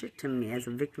do shit to me as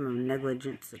a victim of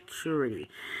negligent security.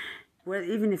 Well,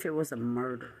 even if it was a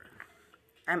murder.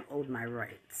 I'm owed my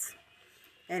rights.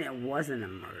 And it wasn't a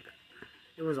murder.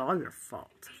 It was all your fault.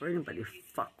 For anybody to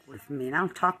fuck with me. And I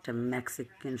don't talk to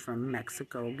Mexicans from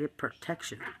Mexico. Get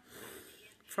protection.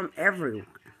 From everyone.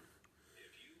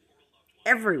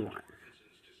 Everyone.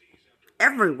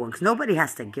 Everyone. Because nobody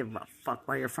has to give a fuck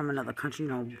while you're from another country.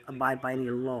 You don't abide by any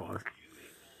laws.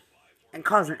 And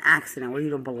cause an accident where you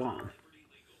don't belong.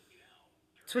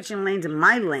 Switching lanes in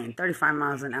my lane. 35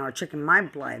 miles an hour. Checking my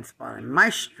blind spot on my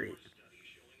street.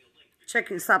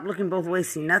 Checking, stop looking both ways,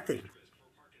 see nothing.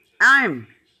 I'm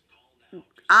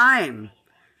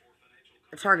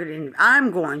targeting,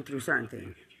 I'm going through certain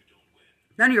things.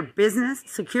 None of your business,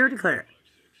 security clear.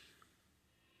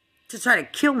 To try to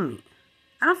kill me.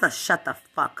 I don't have to shut the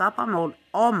fuck up. I'm owed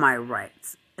all my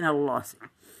rights in a lawsuit.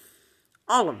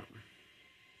 All of them.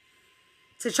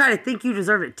 To try to think you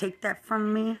deserve to take that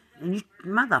from me, and you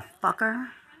motherfucker,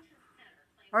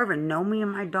 or even know me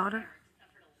and my daughter.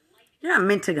 You're not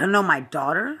meant to know my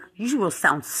daughter. You will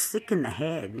sound sick in the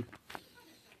head.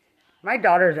 My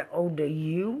daughter's owed to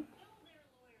you.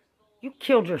 You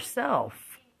killed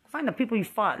yourself. Find the people you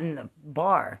fought in the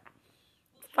bar.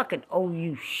 Fucking owe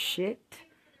you shit.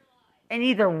 And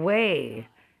either way,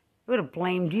 I would have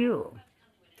blamed you.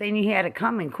 Saying you had it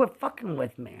coming. Quit fucking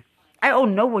with me. I owe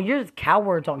no one. You're just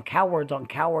cowards on cowards on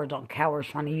cowards on cowards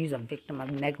trying to use a victim of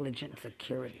negligent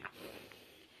security.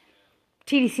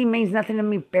 TDC means nothing to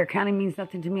me. Bear County means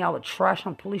nothing to me. All the trash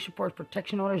on police reports,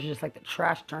 protection orders, just like the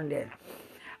trash turned in.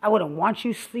 I wouldn't want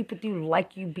you, sleep with you,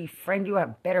 like you, befriend you,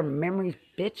 have better memories,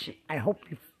 bitch. I hope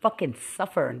you fucking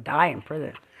suffer and die in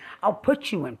prison. I'll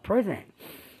put you in prison.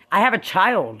 I have a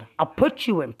child. I'll put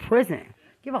you in prison.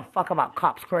 Give a fuck about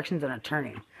cops, corrections, and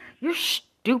attorney. You're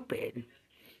stupid.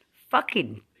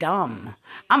 Fucking dumb.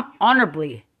 I'm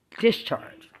honorably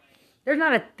discharged. There's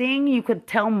not a thing you could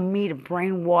tell me to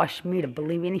brainwash me to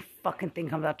believe any fucking thing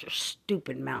comes out your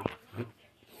stupid mouth.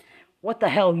 What the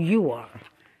hell you are.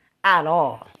 At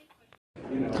all.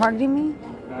 Targeting me?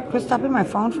 Quit stopping my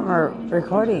phone from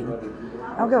recording.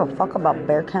 I don't give a fuck about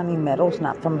Bear County medals,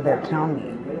 not from Bear County.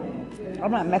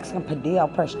 I'm not Mexican Padilla, I'll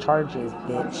press charges,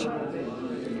 bitch.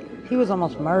 He was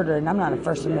almost murdered, and I'm not a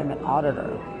First Amendment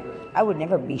auditor. I would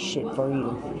never be shit for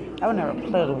you. I would never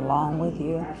play along with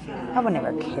you. I would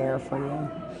never care for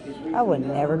you. I would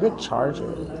never get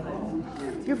charges.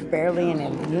 You're barely in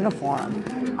a uniform.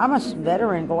 I'm a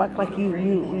veteran. Go act like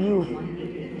you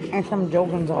and some Joe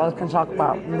Gonzalez can talk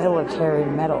about military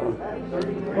medal.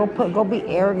 Go be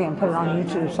arrogant and put it on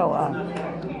YouTube so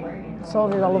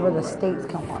soldiers all over the states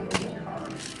can watch.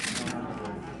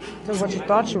 So what you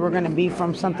thought you were going to be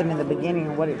from something in the beginning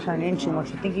and what it turned into and what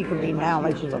you think you can be now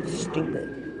makes you look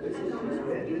stupid.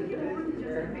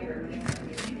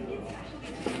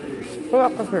 Put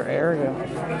up with your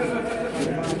arrogance.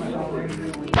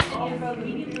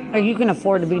 Like you can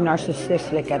afford to be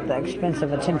narcissistic at the expense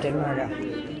of attempted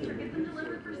murder.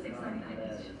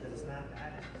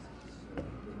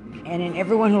 And in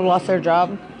everyone who lost their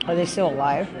job, are they still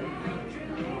alive?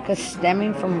 Because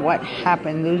stemming from what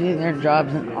happened, losing their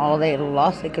jobs and all they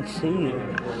lost, they could sue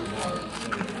you.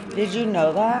 Did you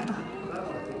know that?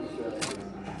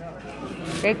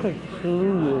 They could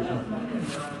sue you.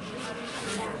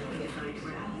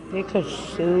 They could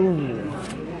sue you.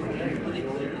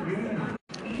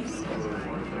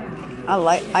 A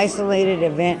isolated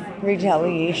event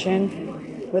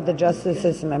retaliation with the justice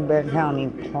system in Bexar County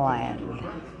planned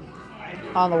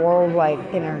on the worldwide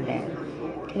internet.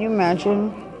 Can you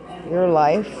imagine your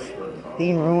life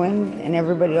being ruined and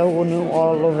everybody who knew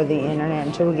all over the internet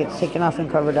until it gets taken off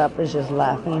and covered up is just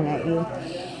laughing at you?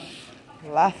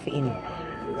 Laughing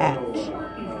at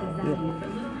you.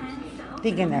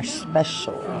 Thinking they're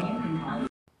special.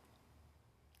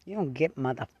 You don't get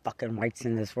motherfucking rights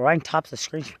in this world. I'm top of the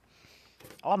screen.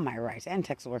 All my rights and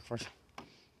Texas workforce.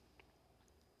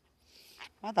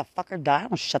 Motherfucker, die.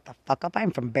 Don't shut the fuck up.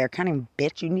 I'm from Bexar County,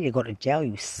 bitch. You need to go to jail,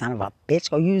 you son of a bitch.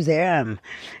 Go use them.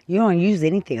 You don't use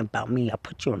anything about me. I'll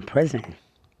put you in prison.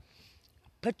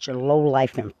 Put your low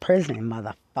life in prison,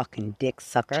 motherfucking dick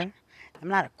sucker. I'm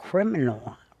not a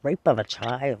criminal. Rape of a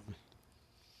child.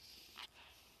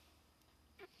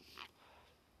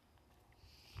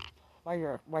 While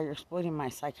you're exploiting my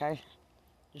psychiatry,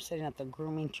 you're setting up the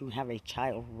grooming to have a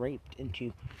child raped and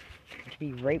to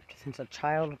be raped since a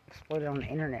child exploited on the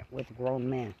internet with grown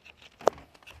men.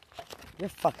 You're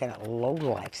fucking a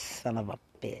lowlife son of a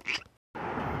bitch.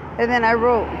 And then I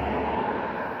wrote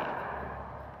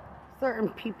certain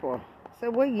people. So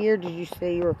what year did you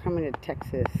say you were coming to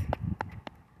Texas?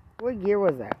 What year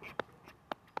was that?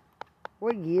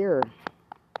 What year?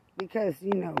 Because,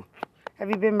 you know, have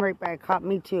you been raped by a cop?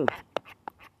 Me too.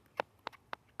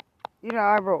 You know,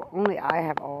 I wrote, only I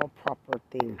have all proper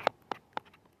things.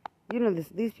 You know,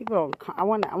 these people don't, I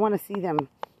want to see them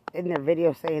in their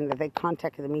video saying that they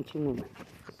contacted the Me Too movement.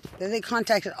 That they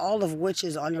contacted all of which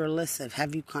is on your list of,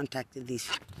 have you contacted these?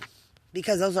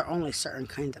 Because those are only certain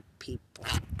kinds of people.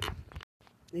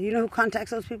 You know who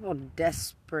contacts those people?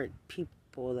 Desperate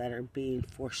people that are being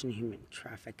forced into human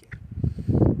trafficking.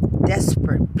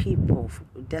 Desperate people,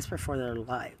 desperate for their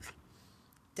lives.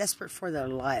 Desperate for their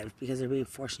lives because they're being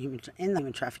forced in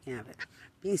human trafficking habit.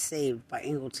 Being saved by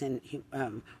Angleton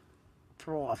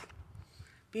parole.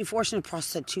 Being forced into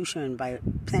prostitution by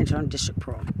San Antonio District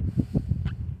Parole.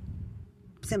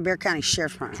 It's in Bexar County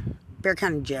Sheriff's Department. Bexar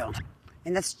County Jail.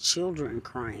 And that's children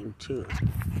crying too.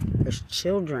 There's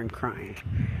children crying.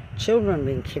 Children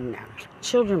being kidnapped.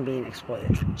 Children being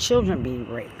exploited. Children being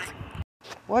raped.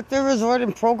 What, they're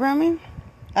resorting programming?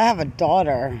 I have a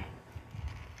daughter.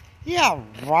 Yeah,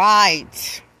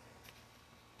 right.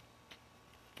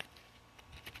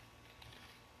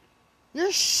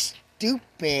 You're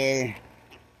stupid.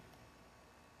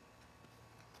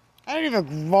 I didn't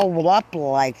even grow up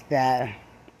like that.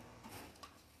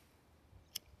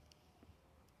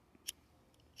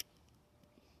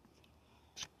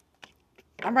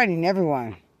 I'm writing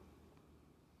everyone.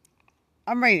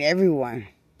 I'm writing everyone.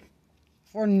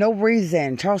 For no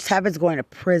reason. Charles Tabbitt's going to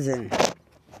prison.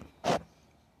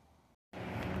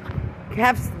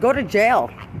 Go to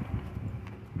jail.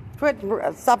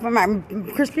 Stop my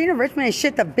Christina Richmond and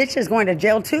shit. The bitch is going to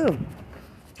jail too.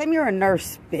 Tell me you're a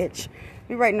nurse, bitch.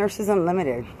 You write Nurses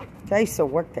Unlimited. I used to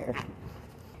work there.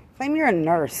 Claim you're a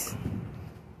nurse.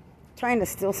 Trying to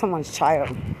steal someone's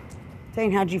child.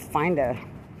 Saying, how'd you find her?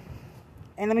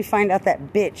 And let me find out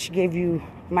that bitch gave you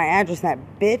my address. And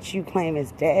that bitch you claim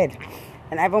is dead.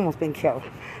 And I've almost been killed.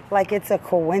 Like it's a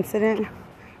coincidence.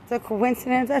 It's a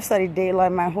coincidence. I've studied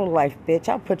daylight my whole life, bitch.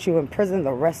 I'll put you in prison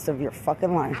the rest of your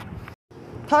fucking life.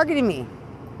 Targeting me.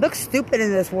 Look stupid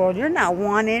in this world. You're not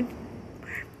wanted.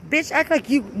 Bitch, act like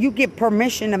you get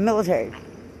permission in the military.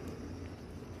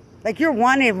 Like you're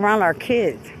wanted around our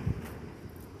kids.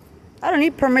 I don't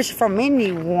need permission from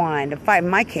anyone to fight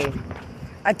my case.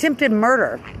 Attempted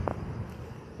murder.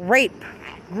 Rape.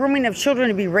 Grooming of children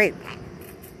to be raped.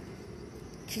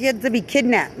 Kids to be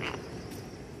kidnapped.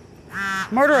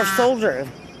 Murder of soldiers.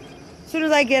 As soon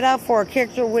as I get out for a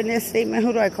character witness statement,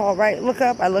 who do I call? Right?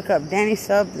 I look up Danny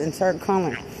Stubbs and start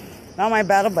calling. All my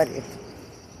battle buddies.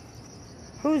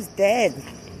 Who's dead?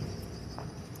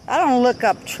 I don't look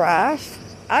up trash.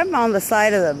 I'm on the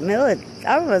side of the military.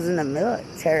 I was in the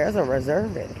military as a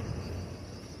reservist.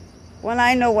 When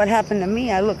I know what happened to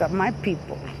me, I look up my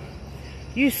people.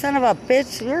 You son of a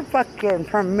bitch, your fucking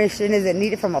permission isn't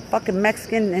needed from a fucking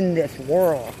Mexican in this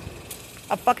world.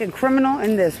 A fucking criminal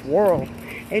in this world.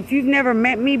 If you've never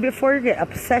met me before, you get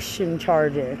obsession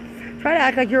charges. Try to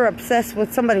act like you're obsessed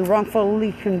with somebody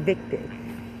wrongfully convicted.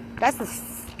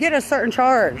 Get a certain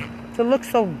charge to look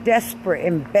so desperate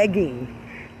and begging.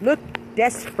 Look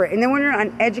desperate. And then when you're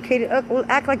uneducated,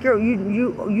 act like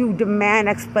you demand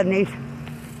explanation.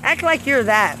 Act like you're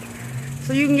that.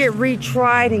 So you can get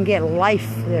retried and get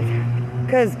life.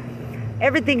 Because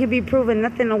Everything can be proven.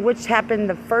 Nothing of which happened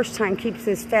the first time keeps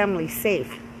his family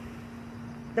safe.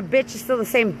 The bitch is still the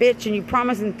same bitch, and you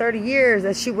promised in 30 years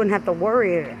that she wouldn't have to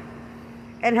worry.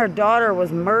 And her daughter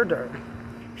was murdered.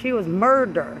 She was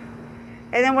murdered.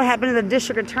 And then what happened to the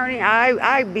district attorney?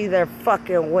 I'd be their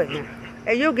fucking witness.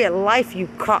 And you'll get life, you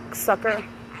cocksucker.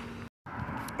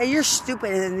 And you're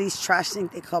stupid, and these trash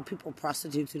things they call people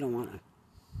prostitutes who don't want to.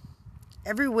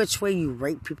 Every which way you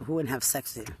rape people who wouldn't have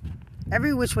sex with you.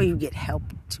 Every which way you get help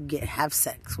to have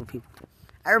sex with people.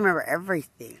 I remember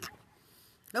everything.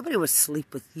 Nobody would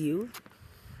sleep with you.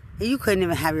 And you couldn't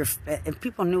even have if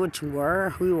people knew what you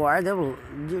were, who you are,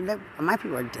 my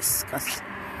people are disgusted.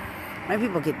 My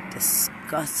people get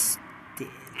disgusted.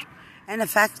 And the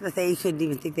fact that they couldn't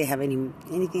even think they have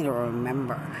anything to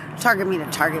remember. Target me.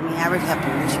 I already have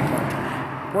police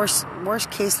report.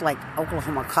 Worst case like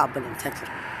Oklahoma cop, but in Texas.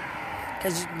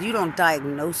 Because you don't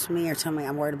diagnose me or tell me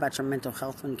I'm worried about your mental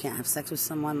health when you can't have sex with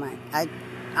someone.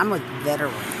 I'm a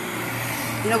veteran.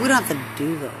 You know, we don't have to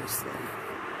do those things.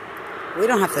 I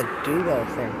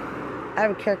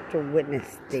have a character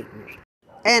witness statement.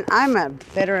 And I'm a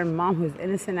veteran mom who's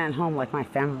innocent at home like my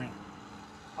family.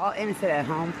 All innocent at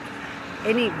home.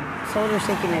 Any soldiers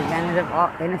taking advantage of all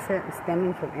innocent,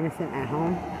 stemming from innocent at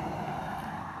home.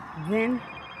 Then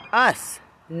us,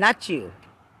 not you.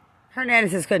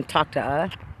 Hernandez couldn't talk to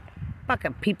us.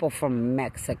 Fucking people from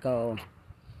Mexico.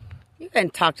 You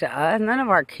couldn't talk to us. None of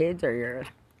our kids are yours.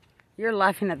 You're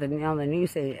laughing at the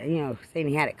news, saying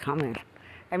he had it coming.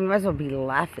 I mean, you might as well be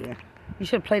laughing. You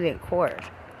should have played it in court.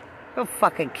 Don't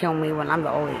fucking kill me when I'm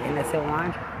the only innocent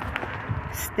one.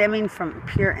 Stemming from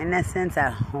pure innocence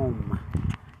at home.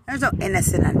 There's no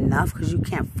innocent enough because you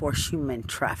can't force human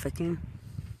trafficking.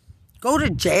 Go to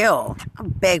jail. I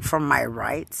don't beg for my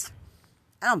rights.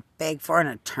 I don't beg for an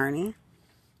attorney.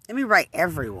 Let me write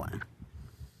everyone.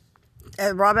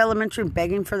 At Robb Elementary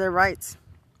begging for their rights.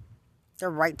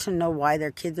 Their right to know why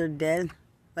their kids are dead.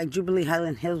 Like Jubilee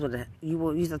Highland Hills,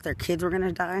 you thought their kids were going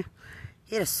to die?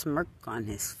 He had a smirk on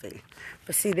his face.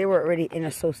 But see, they were already in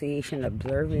association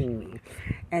observing me.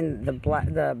 And the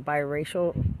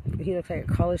biracial, he looks like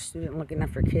a college student looking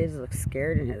after kids, looks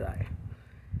scared in his eye.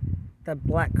 The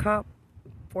black cop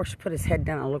forced to put his head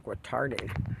down and look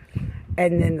retarded.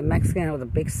 And then the Mexican with a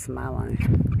big smile on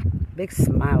it. Big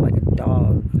smile like a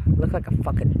dog. Looked like a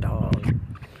fucking dog.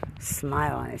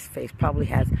 Smile on his face. Probably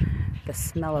has the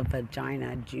smell of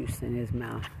vagina juice in his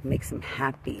mouth. Makes him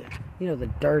happy. You know, the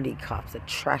dirty cops, the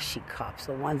trashy cops,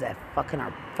 the ones that fuck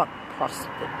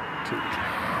prostitutes.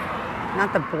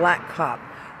 Not the black cop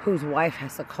whose wife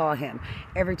has to call him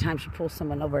every time she pulls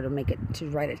someone over to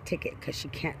write a ticket because she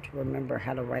can't remember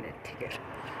how to write a ticket.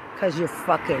 Because you're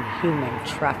fucking human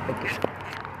trafficking.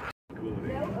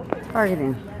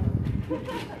 Targeting.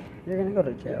 You're gonna go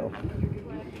to jail.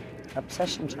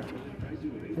 Obsession charge.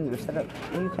 And you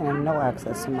can have no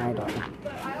access to my daughter.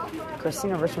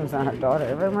 Christina Richmond's not her daughter.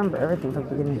 I remember everything from the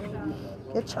beginning.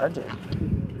 Get charged.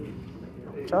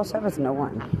 Charles Evans, no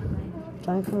one.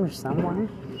 Join from someone.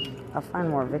 I'll find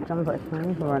more victims like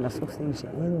me who are in association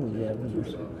in the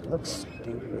abuse. Looks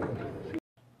stupid.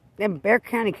 Then Bear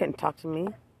County couldn't talk to me.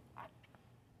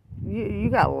 You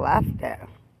got laughed at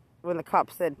when the cop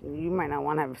said you might not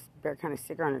want to have a Bear County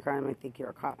sticker on your car and they think you're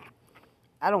a cop.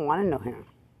 I don't want to know him.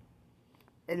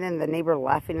 And then the neighbor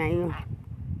laughing at you.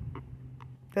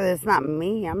 Because it's not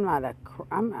me. I'm a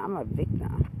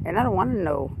victim. And I don't want to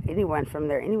know anyone from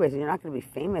there anyways. You're not going to be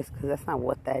famous because that's not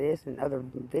what that is in other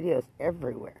videos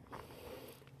everywhere.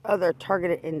 Other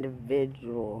targeted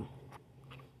individual.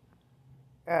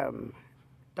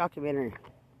 Documentary.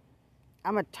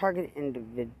 I'm a targeted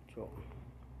individual.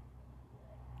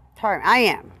 I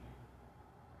am.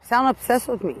 Sound obsessed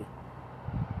with me.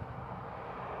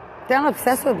 Sound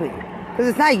obsessed with me. Because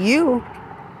it's not you.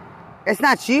 It's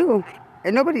not you.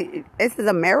 And nobody, this is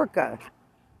America.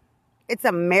 It's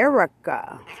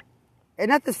America. And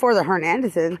nothing's for the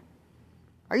Hernandezes.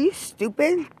 Are you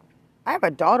stupid? I have a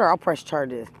daughter, I'll press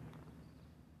charges.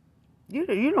 You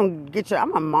don't get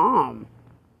I'm a mom.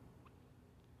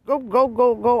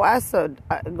 Go ask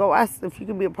if you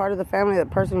can be a part of the family. The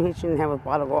person who hits you in the head with a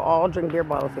bottle. Go all drink beer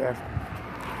bottles here.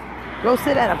 Go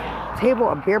sit at a table,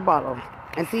 a beer bottle,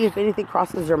 and see if anything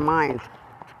crosses your mind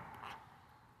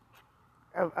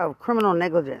of criminal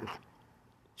negligence.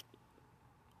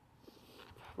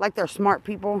 Like they're smart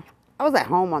people. I was at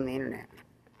home on the internet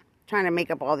trying to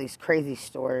make up all these crazy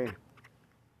stories.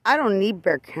 I don't need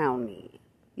Bear County.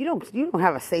 You don't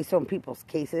have a say-so in people's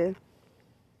cases.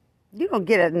 You don't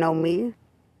get to know me.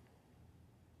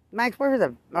 My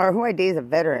ex-boyfriend's or who I date is a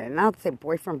veteran. And I don't have to say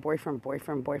boyfriend.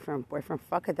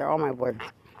 Fuck it, they're all my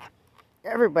boyfriends.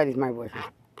 Everybody's my boyfriend.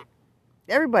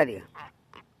 Everybody.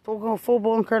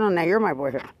 Full-blown colonel. Now you're my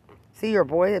boyfriend. See, your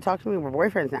boy that talked to me, we're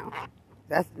boyfriends now.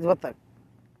 That's what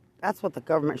the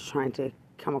government's trying to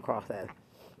come across as.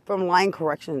 From lying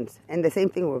corrections. And the same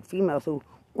thing with females who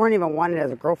weren't even wanted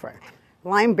as a girlfriend.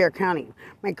 Lyme, Bear County.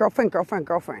 My girlfriend.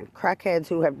 Crackheads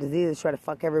who have diseases try to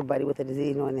fuck everybody with a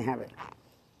disease knowing they have it.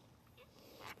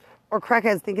 Or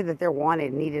crackheads thinking that they're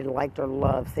wanted, needed, liked, or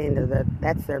loved, saying that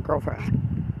that's their girlfriend.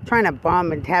 Trying to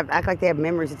bum and act like they have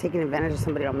memories of taking advantage of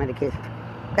somebody on medication.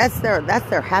 That's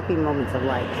their happy moments of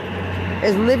life.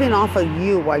 Is living off of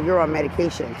you while you're on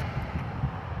medication.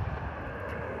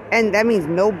 And that means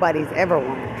nobody's ever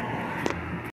wanted.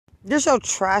 You're so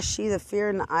trashy, the fear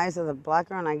in the eyes of the black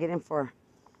girl, and I get in for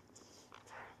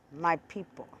my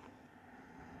people.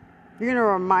 You're going to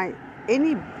remind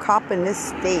any cop in this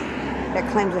state that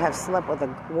claims to have slept with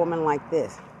a woman like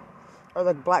this, or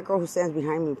the black girl who stands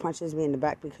behind me and punches me in the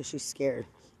back because she's scared.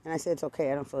 And I say, it's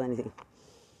okay, I don't feel anything.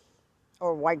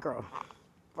 Or white girl,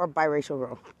 or biracial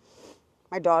girl.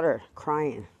 My daughter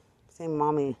crying, saying,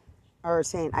 mommy, or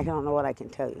saying, I don't know what I can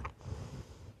tell you.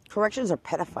 Corrections are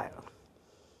pedophile.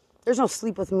 There's no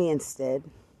sleep with me instead.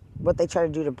 What they try to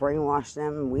do to brainwash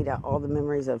them and weed out all the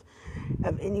memories of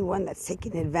anyone that's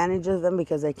taking advantage of them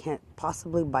because they can't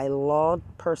possibly, by law,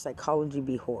 per psychology,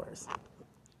 be whores.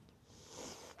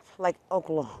 Like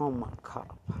Oklahoma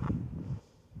cop.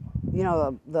 You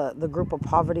know, the group of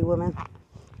poverty women?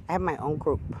 I have my own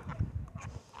group.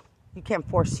 You can't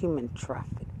force human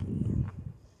trafficking.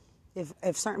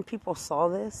 If certain people saw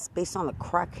this, based on the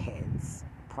crackheads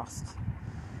process.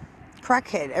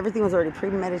 Crackhead, everything was already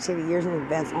premeditated years in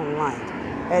advance online.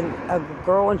 And a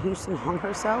girl in Houston hung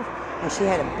herself and she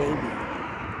had a baby.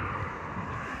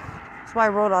 That's why I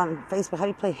wrote on Facebook, how do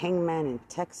you play hangman in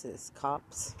Texas,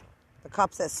 cops? The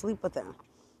cops that sleep with them.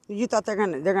 You thought they're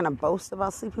gonna boast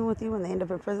about sleeping with you when they end up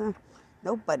in prison?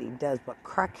 Nobody does but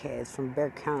crackheads from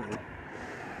Bear County.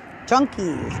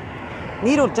 Junkies.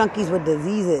 Needle junkies with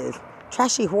diseases.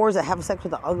 Trashy whores that have sex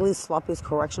with the ugliest, sloppiest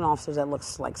correction officers that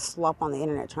looks like slop on the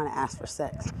internet trying to ask for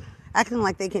sex. Acting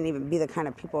like they can even be the kind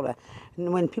of people that,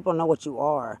 when people know what you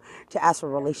are, to ask for a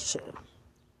relationship.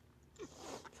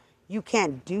 You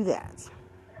can't do that.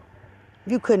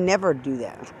 You could never do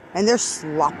that. And they're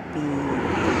sloppy.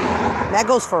 That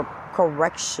goes for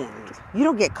corrections. You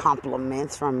don't get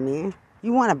compliments from me.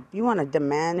 You want to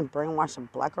demand and brainwash a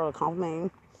black girl to compliment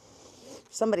you?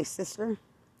 Somebody's sister?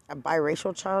 A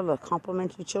biracial child to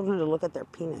compliment you, children to look at their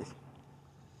penis.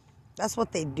 That's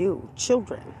what they do.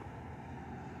 Children.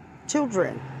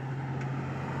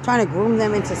 Trying to groom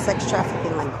them into sex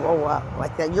trafficking, like grow up.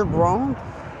 Like that. You're grown.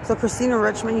 So Christina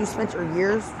Richmond, you spent your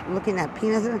years looking at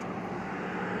penises?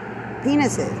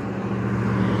 Penises?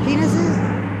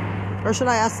 Or should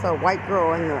I ask the white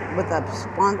girl with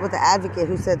the advocate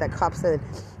who said that cop said,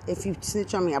 if you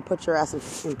snitch on me, I'll put your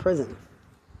ass in prison.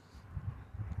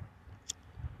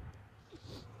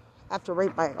 After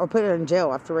rape or put her in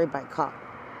jail after rape by a cop.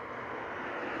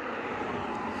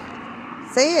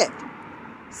 Say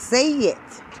it.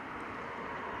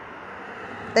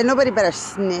 Then nobody better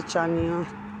snitch on you.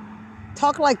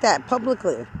 Talk like that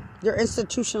publicly. Your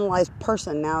institutionalized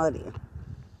personality.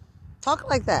 Talk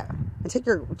like that. And take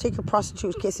your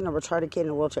prostitute kissing a retarded kid in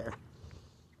a wheelchair.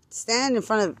 Stand in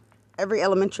front of every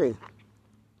elementary.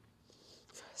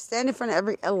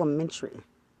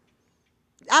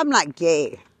 I'm not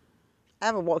gay. I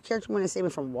have a character witness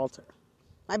statement from Walter.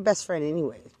 My best friend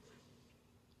anyway.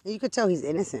 And you could tell he's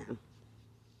innocent.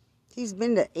 He's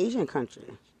been to Asian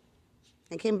country.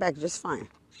 And came back just fine.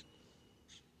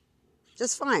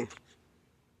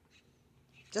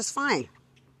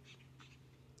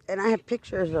 And I have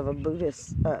pictures of a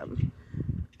Buddhist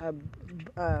a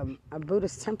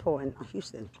Buddhist temple in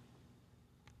Houston.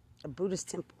 A Buddhist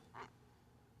temple.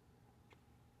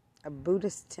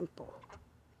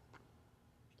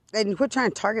 And quit trying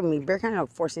to target me. Bear County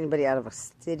don't force anybody out of a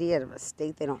city, out of a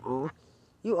state they don't own.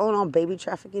 You own all baby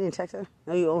trafficking in Texas?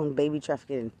 No, you own baby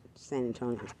trafficking in San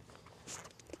Antonio.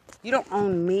 You don't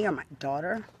own me or my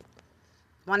daughter.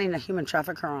 Wanting a human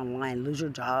trafficker online, lose your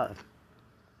job.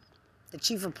 The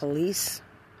chief of police,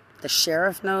 the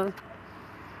sheriff knows.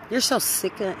 You're so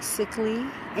sickly.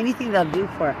 Anything they'll do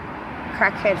for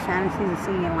crackhead fantasies and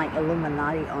singing like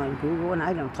Illuminati on Google, and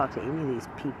I don't talk to any of these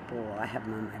people. I have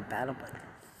them on my battle buddy.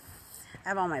 I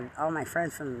have all my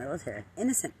friends from the military.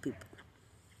 Innocent people.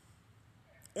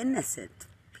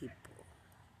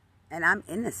 And I'm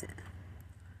innocent.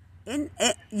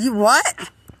 You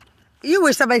what? You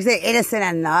wish somebody said innocent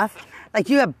enough. Like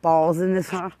you have balls in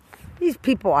this one. These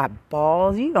people have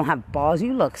balls. You don't have balls.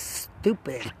 You look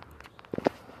stupid.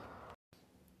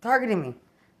 Targeting me.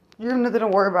 You have nothing to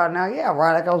worry about now. Yeah,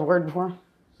 right, like I was worried before.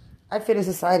 I fit in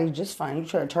society just fine. You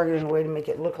try to target it in a way to make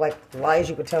it look like lies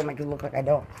you could tell, make it look like I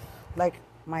don't. Like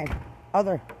my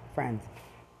other friends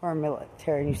who are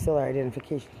military and you still are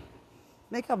identification.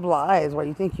 Make up lies while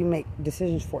you think you make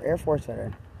decisions for Air Force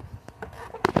veterans.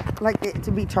 Like it, to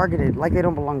be targeted, like they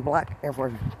don't belong. Black Air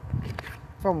Force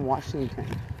from Washington.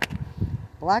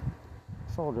 Black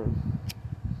soldiers.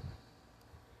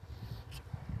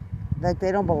 Like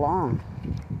they don't belong.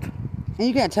 And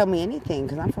you can't tell me anything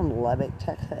because I'm from Lubbock,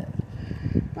 Texas.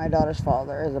 My daughter's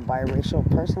father is a biracial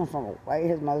person from white.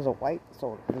 His mother's a white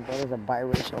soldier. His brother's a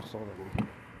biracial soldier.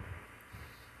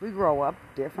 We grow up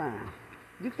different.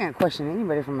 You can't question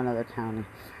anybody from another county.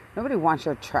 Nobody wants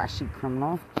your trashy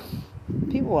criminals.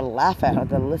 People will laugh at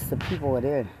the list of people it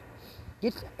is.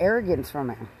 Get arrogance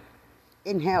from it.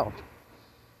 In hell.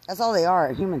 That's all they are,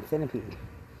 a human centipede.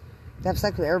 They have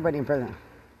sex with everybody in prison.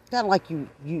 It's not like you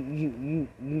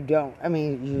don't. I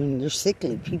mean, you're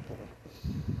sickly people.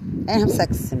 And have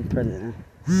sex in prison.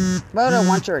 But I don't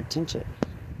want your attention.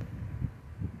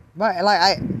 But,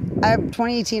 like,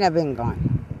 2018, I've been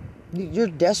gone. You're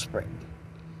desperate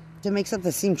to make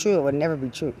something seem true. It would never be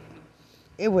true.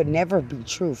 It would never be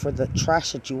true for the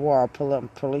trash that you are,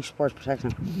 police force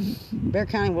protection. Bear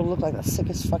County would look like the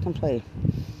sickest fucking place.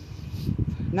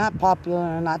 Not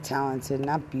popular, not talented,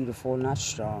 not beautiful, not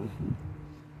strong.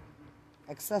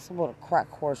 Accessible to crack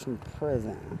whores from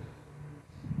prison.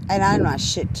 And I'm not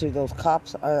shit to those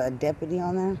cops or a deputy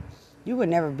on there. You would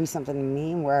never be something to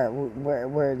me where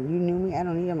you knew me. I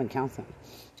don't need them in counseling.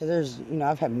 So there's,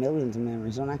 I've had millions of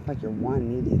memories. Don't act like you're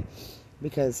one needed.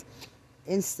 Because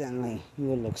instantly you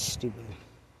would look stupid.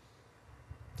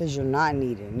 Because you're not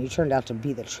needed. And you turned out to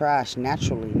be the trash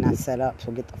naturally, not set up.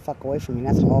 So get the fuck away from me.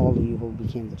 And that's all of you who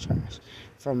became the trash.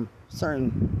 In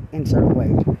certain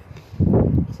ways.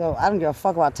 So I don't give a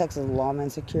fuck about Texas lawman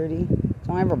security.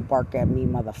 Don't ever bark at me,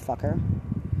 motherfucker.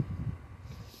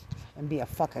 And be a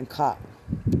fucking cop.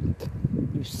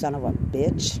 You son of a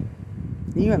bitch.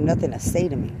 You have nothing to say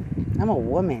to me. I'm a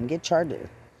woman. Get charges.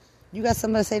 You got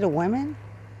something to say to women?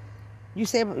 You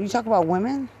talk about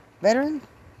women? Veterans?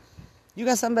 You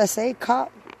got something to say,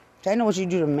 cop? I know what you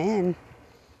do to men.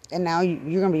 And now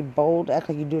you're going to be bold, act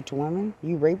like you do it to women?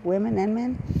 You rape women and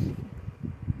men?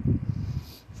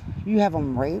 You have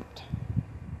them raped,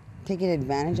 taken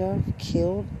advantage of,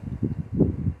 killed.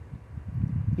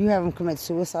 You have them commit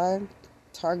suicide,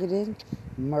 targeted,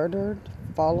 murdered,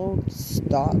 followed,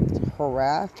 stalked,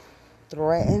 harassed,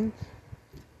 threatened,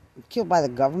 killed by the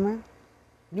government.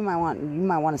 You might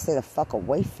want to stay the fuck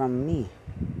away from me.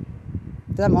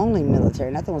 Because I'm only military.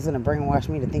 Nothing was going to brainwash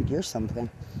me to think you're something.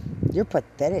 You're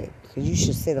pathetic. Because you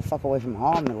should stay the fuck away from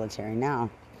all military now.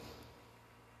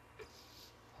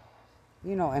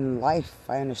 In life,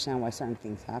 I understand why certain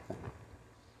things happen.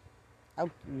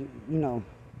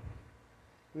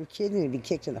 Your kids need to be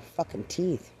kicked in the fucking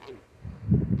teeth.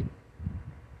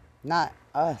 Not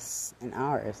us and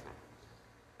ours.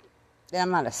 I'm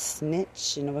not a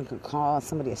snitch, and no one can call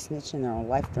somebody a snitch in their own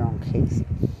life, their own case.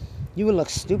 You would look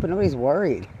stupid. Nobody's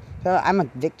worried. So I'm a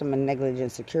victim of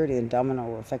negligent security, the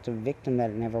domino effect of victim that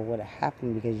it never would have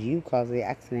happened because you caused the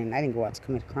accident and I didn't go out to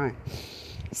commit a crime.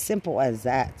 Simple as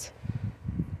that.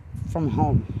 From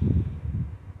home.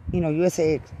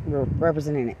 USA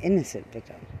representing an innocent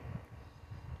victim.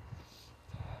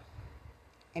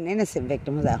 An innocent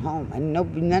victim was at home. And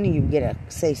none of you get a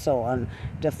say-so on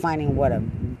defining what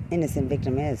an innocent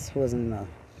victim is who was in the...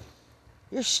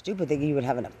 You're stupid thinking you would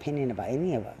have an opinion about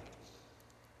any of us.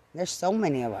 There's so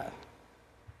many of us.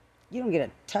 You don't get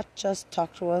to touch us,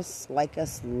 talk to us, like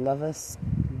us, love us,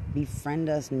 befriend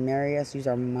us, marry us, use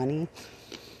our money,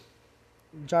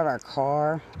 drive our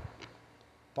car,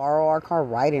 borrow our car,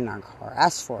 ride in our car,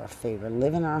 ask for a favor,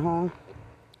 live in our home.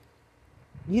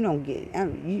 You don't get...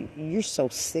 You're so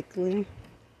sickly.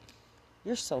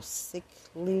 You're so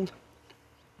sickly.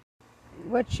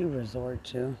 What you resort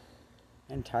to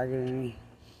in targeting me,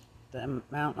 the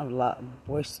amount of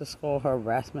boisterous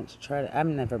harassment to try to... I've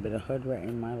never been a hood rat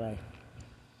in my life.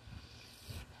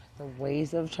 The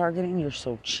ways of targeting, you're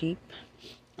so cheap.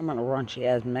 I'm a raunchy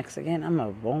ass Mexican. I'm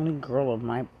a lonely girl of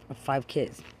 5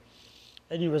 kids.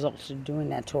 And you resort to doing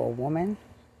that to a woman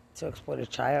to exploit a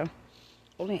child.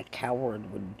 Only a coward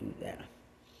would do that.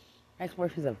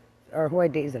 Ex-boyfriend's who I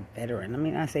date is a veteran. I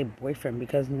mean, I say boyfriend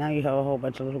because now you have a whole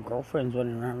bunch of little girlfriends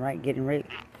running around, right, getting raped.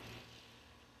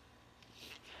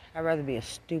 I'd rather be a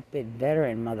stupid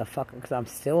veteran motherfucker because I'm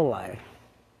still alive.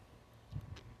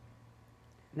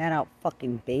 Not out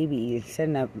fucking babies,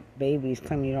 setting up babies,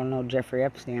 claiming you don't know Jeffrey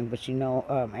Epstein, but you know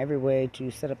every way to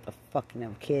set up the fucking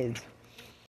of kids.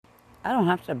 I don't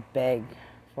have to beg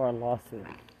for a lawsuit.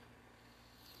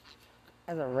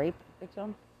 as a rape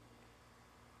victim,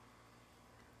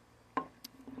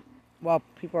 while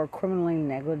people are criminally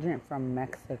negligent from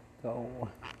Mexico.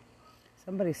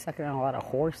 Somebody's sucking on a lot of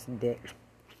horse dick.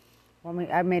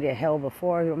 I made it hell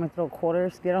before. You want me to throw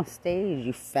quarters? Get on stage,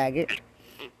 you faggot.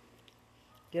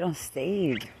 Get on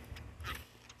stage.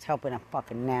 It's helping a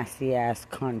fucking nasty ass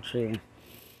country.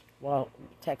 While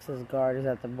Texas Guard is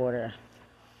at the border.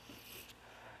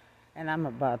 And I'm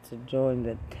about to join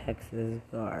the Texas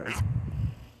Guard.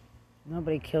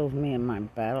 Nobody kills me in my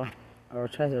battle or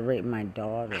tries to rape my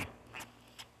daughter.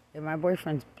 And my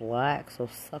boyfriend's black, so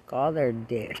suck all their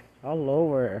dick. All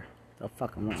over the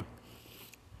fucking world.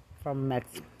 From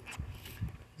Mexico.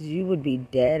 You would be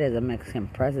dead as a Mexican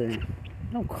president.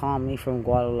 Don't call me from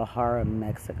Guadalajara,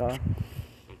 Mexico.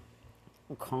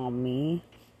 Don't call me.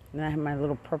 And I have my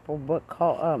little purple book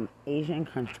called Asian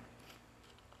Country.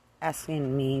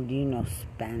 Asking me, do you know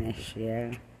Spanish?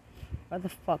 Yeah. Why the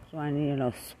fuck do I need to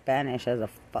know Spanish as a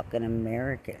fucking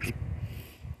American?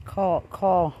 Call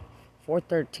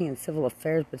 413 Civil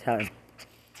Affairs Battalion.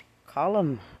 Call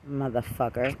them,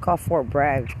 motherfucker. Call Fort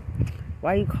Bragg.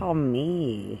 Why you call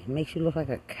me? Makes you look like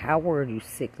a coward, you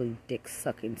sickly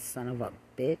dick-sucking son of a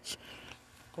bitch.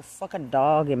 Go fuck a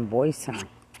dog in Boys Town.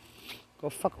 Go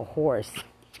fuck a horse.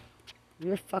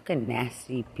 You're fucking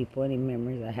nasty people. Any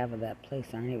memories I have of that place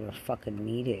aren't even fucking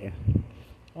needed.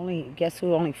 Guess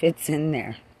who only fits in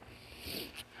there?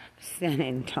 San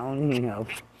Antonio.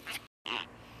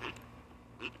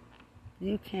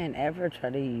 You can't ever try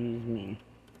to use me.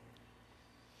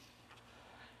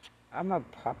 I'm a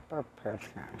proper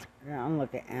person. I don't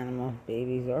look at animals,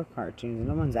 babies, or cartoons.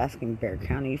 No one's asking Bear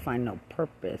County. You find no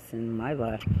purpose in my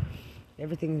life.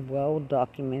 Everything's well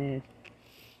documented.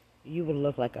 You would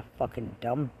look like a fucking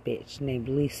dumb bitch named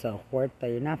Lisa Huerta.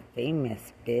 You're not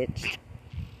famous, bitch.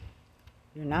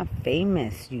 You're not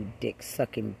famous, you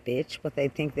dick-sucking bitch. What they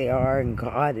think they are in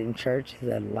God and church is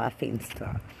a laughing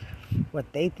stock.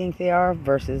 What they think they are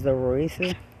versus the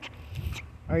races.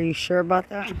 Are you sure about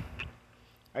that?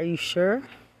 Are you sure?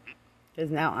 Because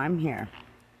now I'm here.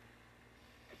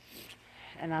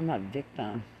 And I'm a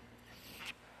victim.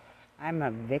 I'm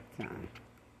a victim.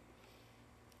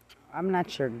 I'm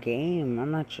not your game.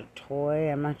 I'm not your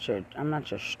toy. I'm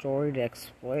not your story to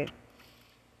exploit.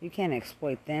 You can't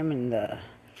exploit them, and the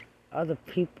other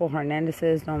people,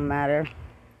 Hernandez's, don't matter.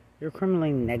 You're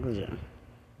criminally negligent.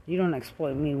 You don't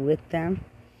exploit me with them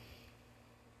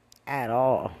at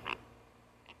all.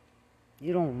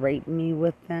 You don't rape me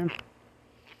with them.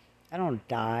 I don't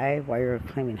die while you're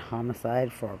claiming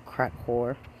homicide for a crack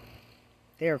whore.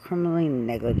 They are criminally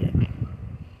negligent.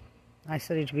 I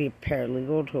studied to be a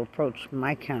paralegal to approach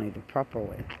my county the proper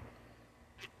way.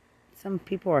 Some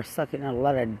people are sucking a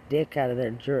lot of dick out of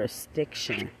their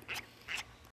jurisdiction.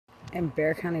 In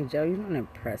Bear County Jail, you don't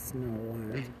impress no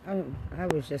one. I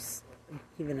was just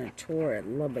giving a tour at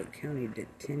Lubbock County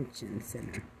Detention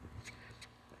Center.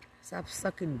 Stop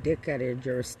sucking dick out of your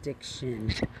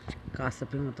jurisdiction.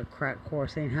 Gossiping with the crack whore,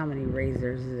 saying how many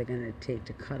razors is it going to take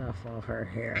to cut off all her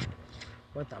hair.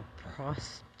 With a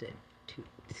prostitute.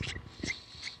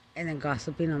 And then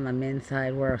gossiping on the men's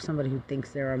side where somebody who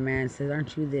thinks they're a man says,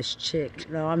 aren't you this chick?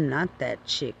 No, I'm not that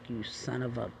chick, you son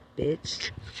of a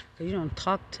bitch. Because you don't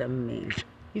talk to me.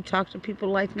 You talk to people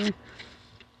like me?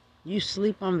 You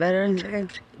sleep on Veterans Day?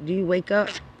 Do you wake up?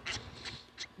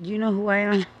 Do you know who I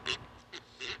am?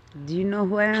 Do you know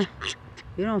who I am?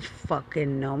 You don't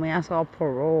fucking know me. I saw a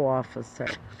parole officer.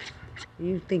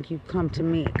 You think you come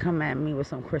at me with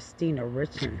some Christina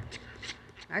Richmond.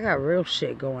 I got real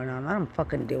shit going on. I don't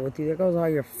fucking deal with you. There goes all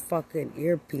your fucking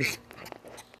earpiece.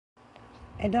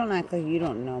 And don't act like you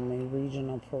don't know me,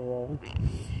 regional parole.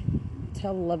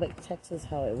 Tell Lubbock, Texas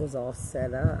how it was all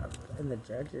set up and the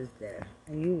judges there.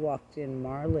 And you walked in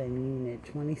Marlin Unit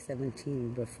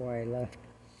 2017 before I left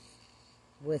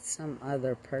with some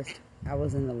other person. I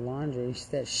was in the laundry. She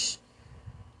said, shh,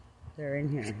 they're in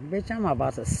here. Bitch, I'm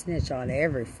about to snitch on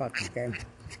every fucking game.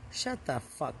 Shut the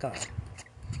fuck up.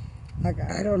 Like,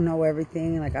 I don't know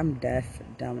everything. Like, I'm deaf,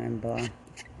 dumb, and blind.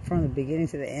 From the beginning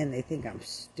to the end, they think I'm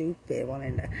stupid,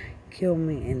 wanting to kill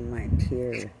me in my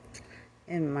tears.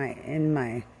 In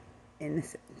my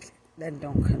innocence. That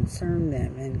don't concern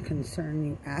them and concern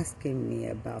you asking me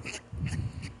about.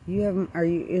 You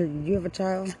have a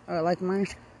child like mine?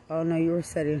 Oh no, you were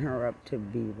setting her up to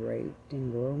be raped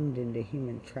and groomed into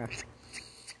human trafficking.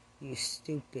 You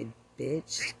stupid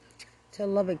bitch. Tell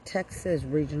Lubbock, Texas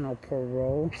regional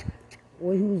parole.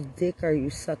 Whose dick are you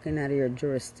sucking out of your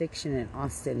jurisdiction in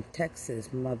Austin, Texas,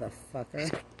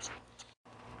 motherfucker?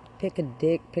 Pick a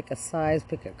dick, pick a size,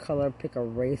 pick a color, pick a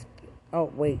race.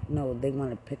 Oh, wait, no, they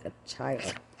want to pick a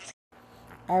child.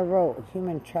 I wrote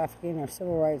human trafficking or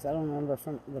civil rights, I don't remember,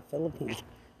 from the Philippines.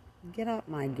 Get out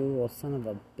my Google, son of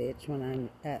a bitch, when I'm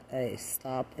at a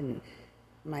stop and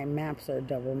my maps are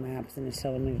double maps and it's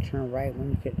telling me to turn right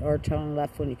when you can, or turn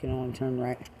left when you can only turn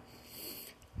right.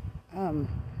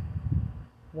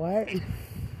 What?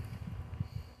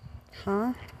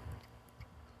 Huh?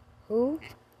 Who?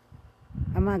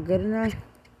 Am I good enough?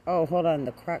 Oh, hold on.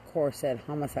 The crack whore said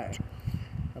homicide.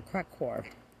 The crack whore.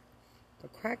 The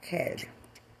crackhead.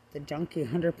 The junkie,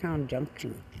 100-pound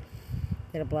junkie.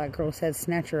 That a black girl said,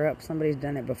 snatch her up. Somebody's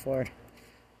done it before.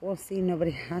 Well, see,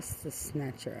 nobody has to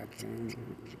snatch her up.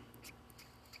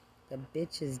 The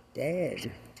bitch is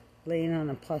dead. Laying on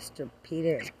a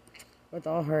Posturepedic with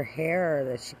all her hair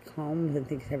that she combs and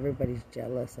thinks everybody's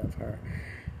jealous of her.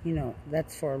 You know,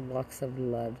 that's for locks of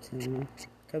love, too.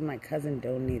 Because my cousin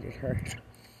donated her.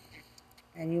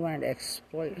 And you wanted to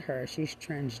exploit her. She's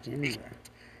transgender.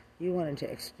 You wanted to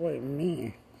exploit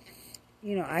me.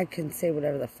 You know, I can say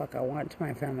whatever the fuck I want to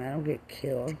my family. I don't get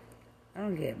killed. I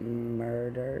don't get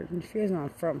murdered. And she was on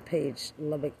front page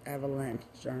Lubbock Avalanche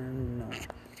Journal.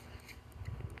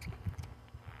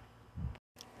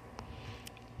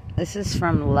 This is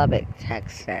from Lubbock,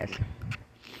 Texas.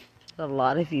 A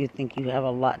lot of you think you have a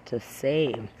lot to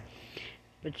say.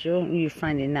 But you're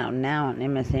finding out now on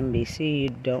MSNBC you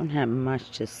don't have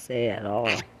much to say at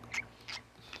all.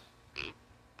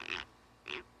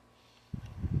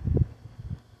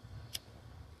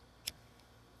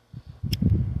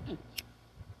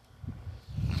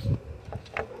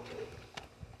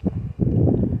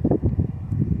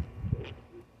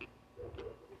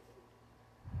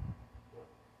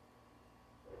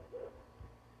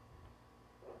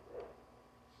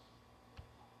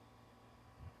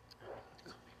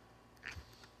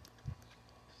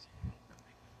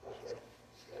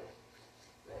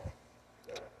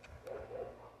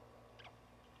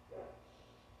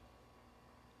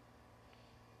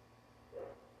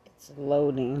 It's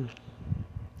loading.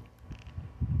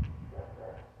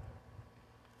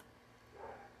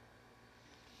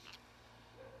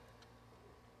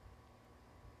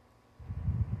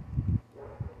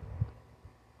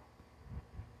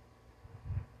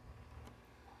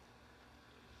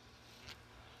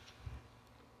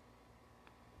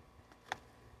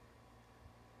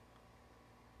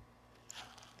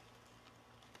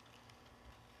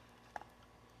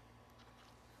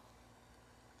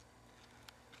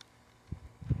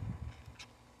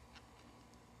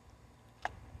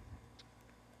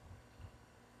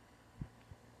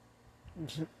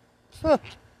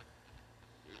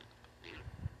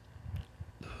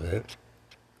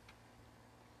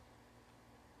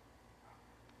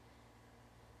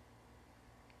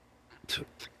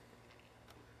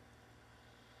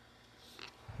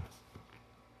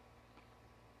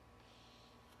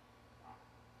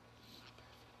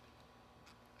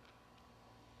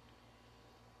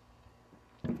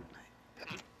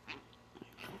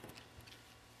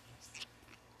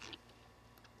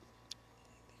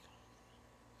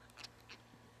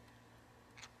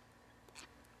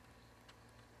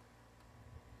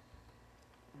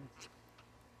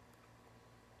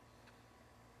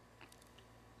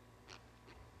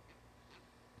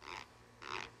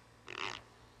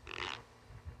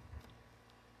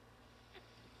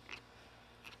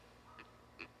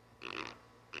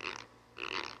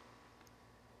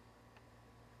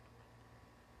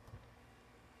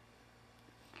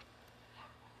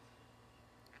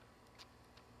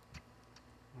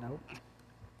 Nope.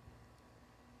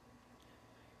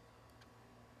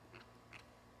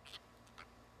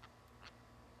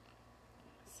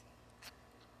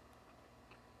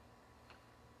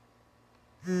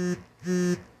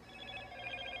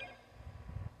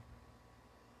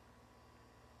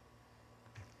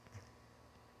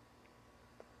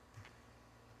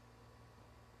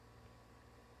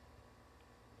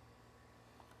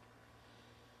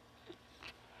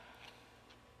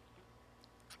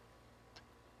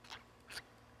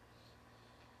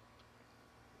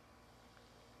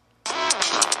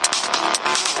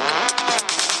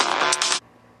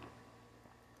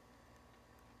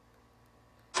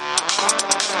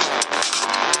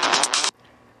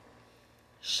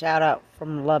 Shout out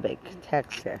from Lubbock,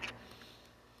 Texas.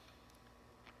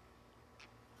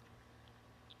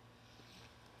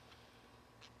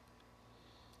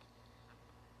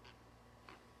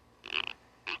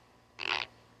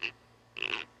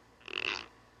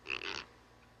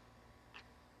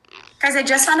 Guys, I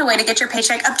just found a way to get your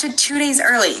paycheck up to 2 days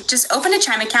early. Just open a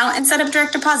Chime account and set up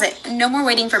direct deposit. No more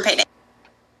waiting for payday.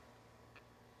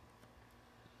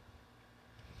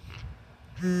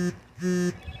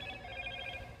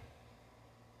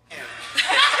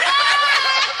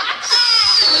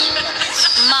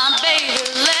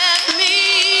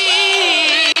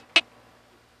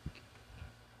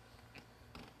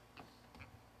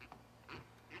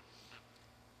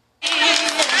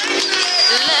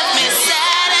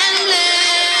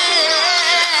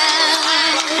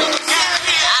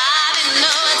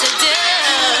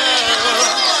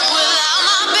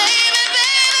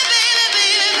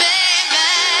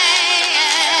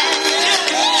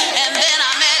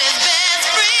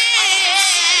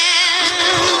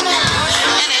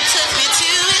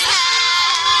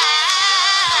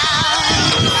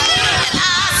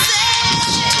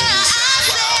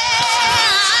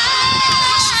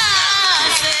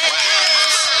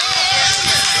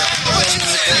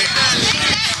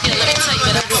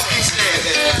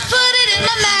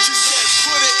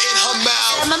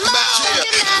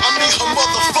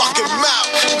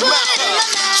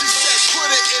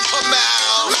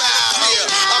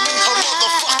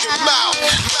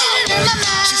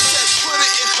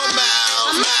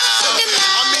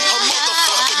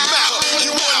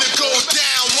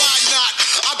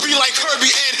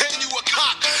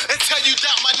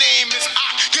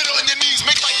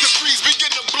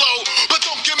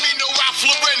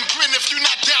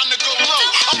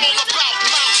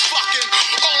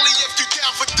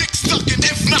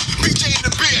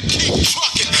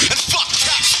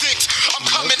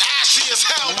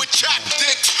 Tap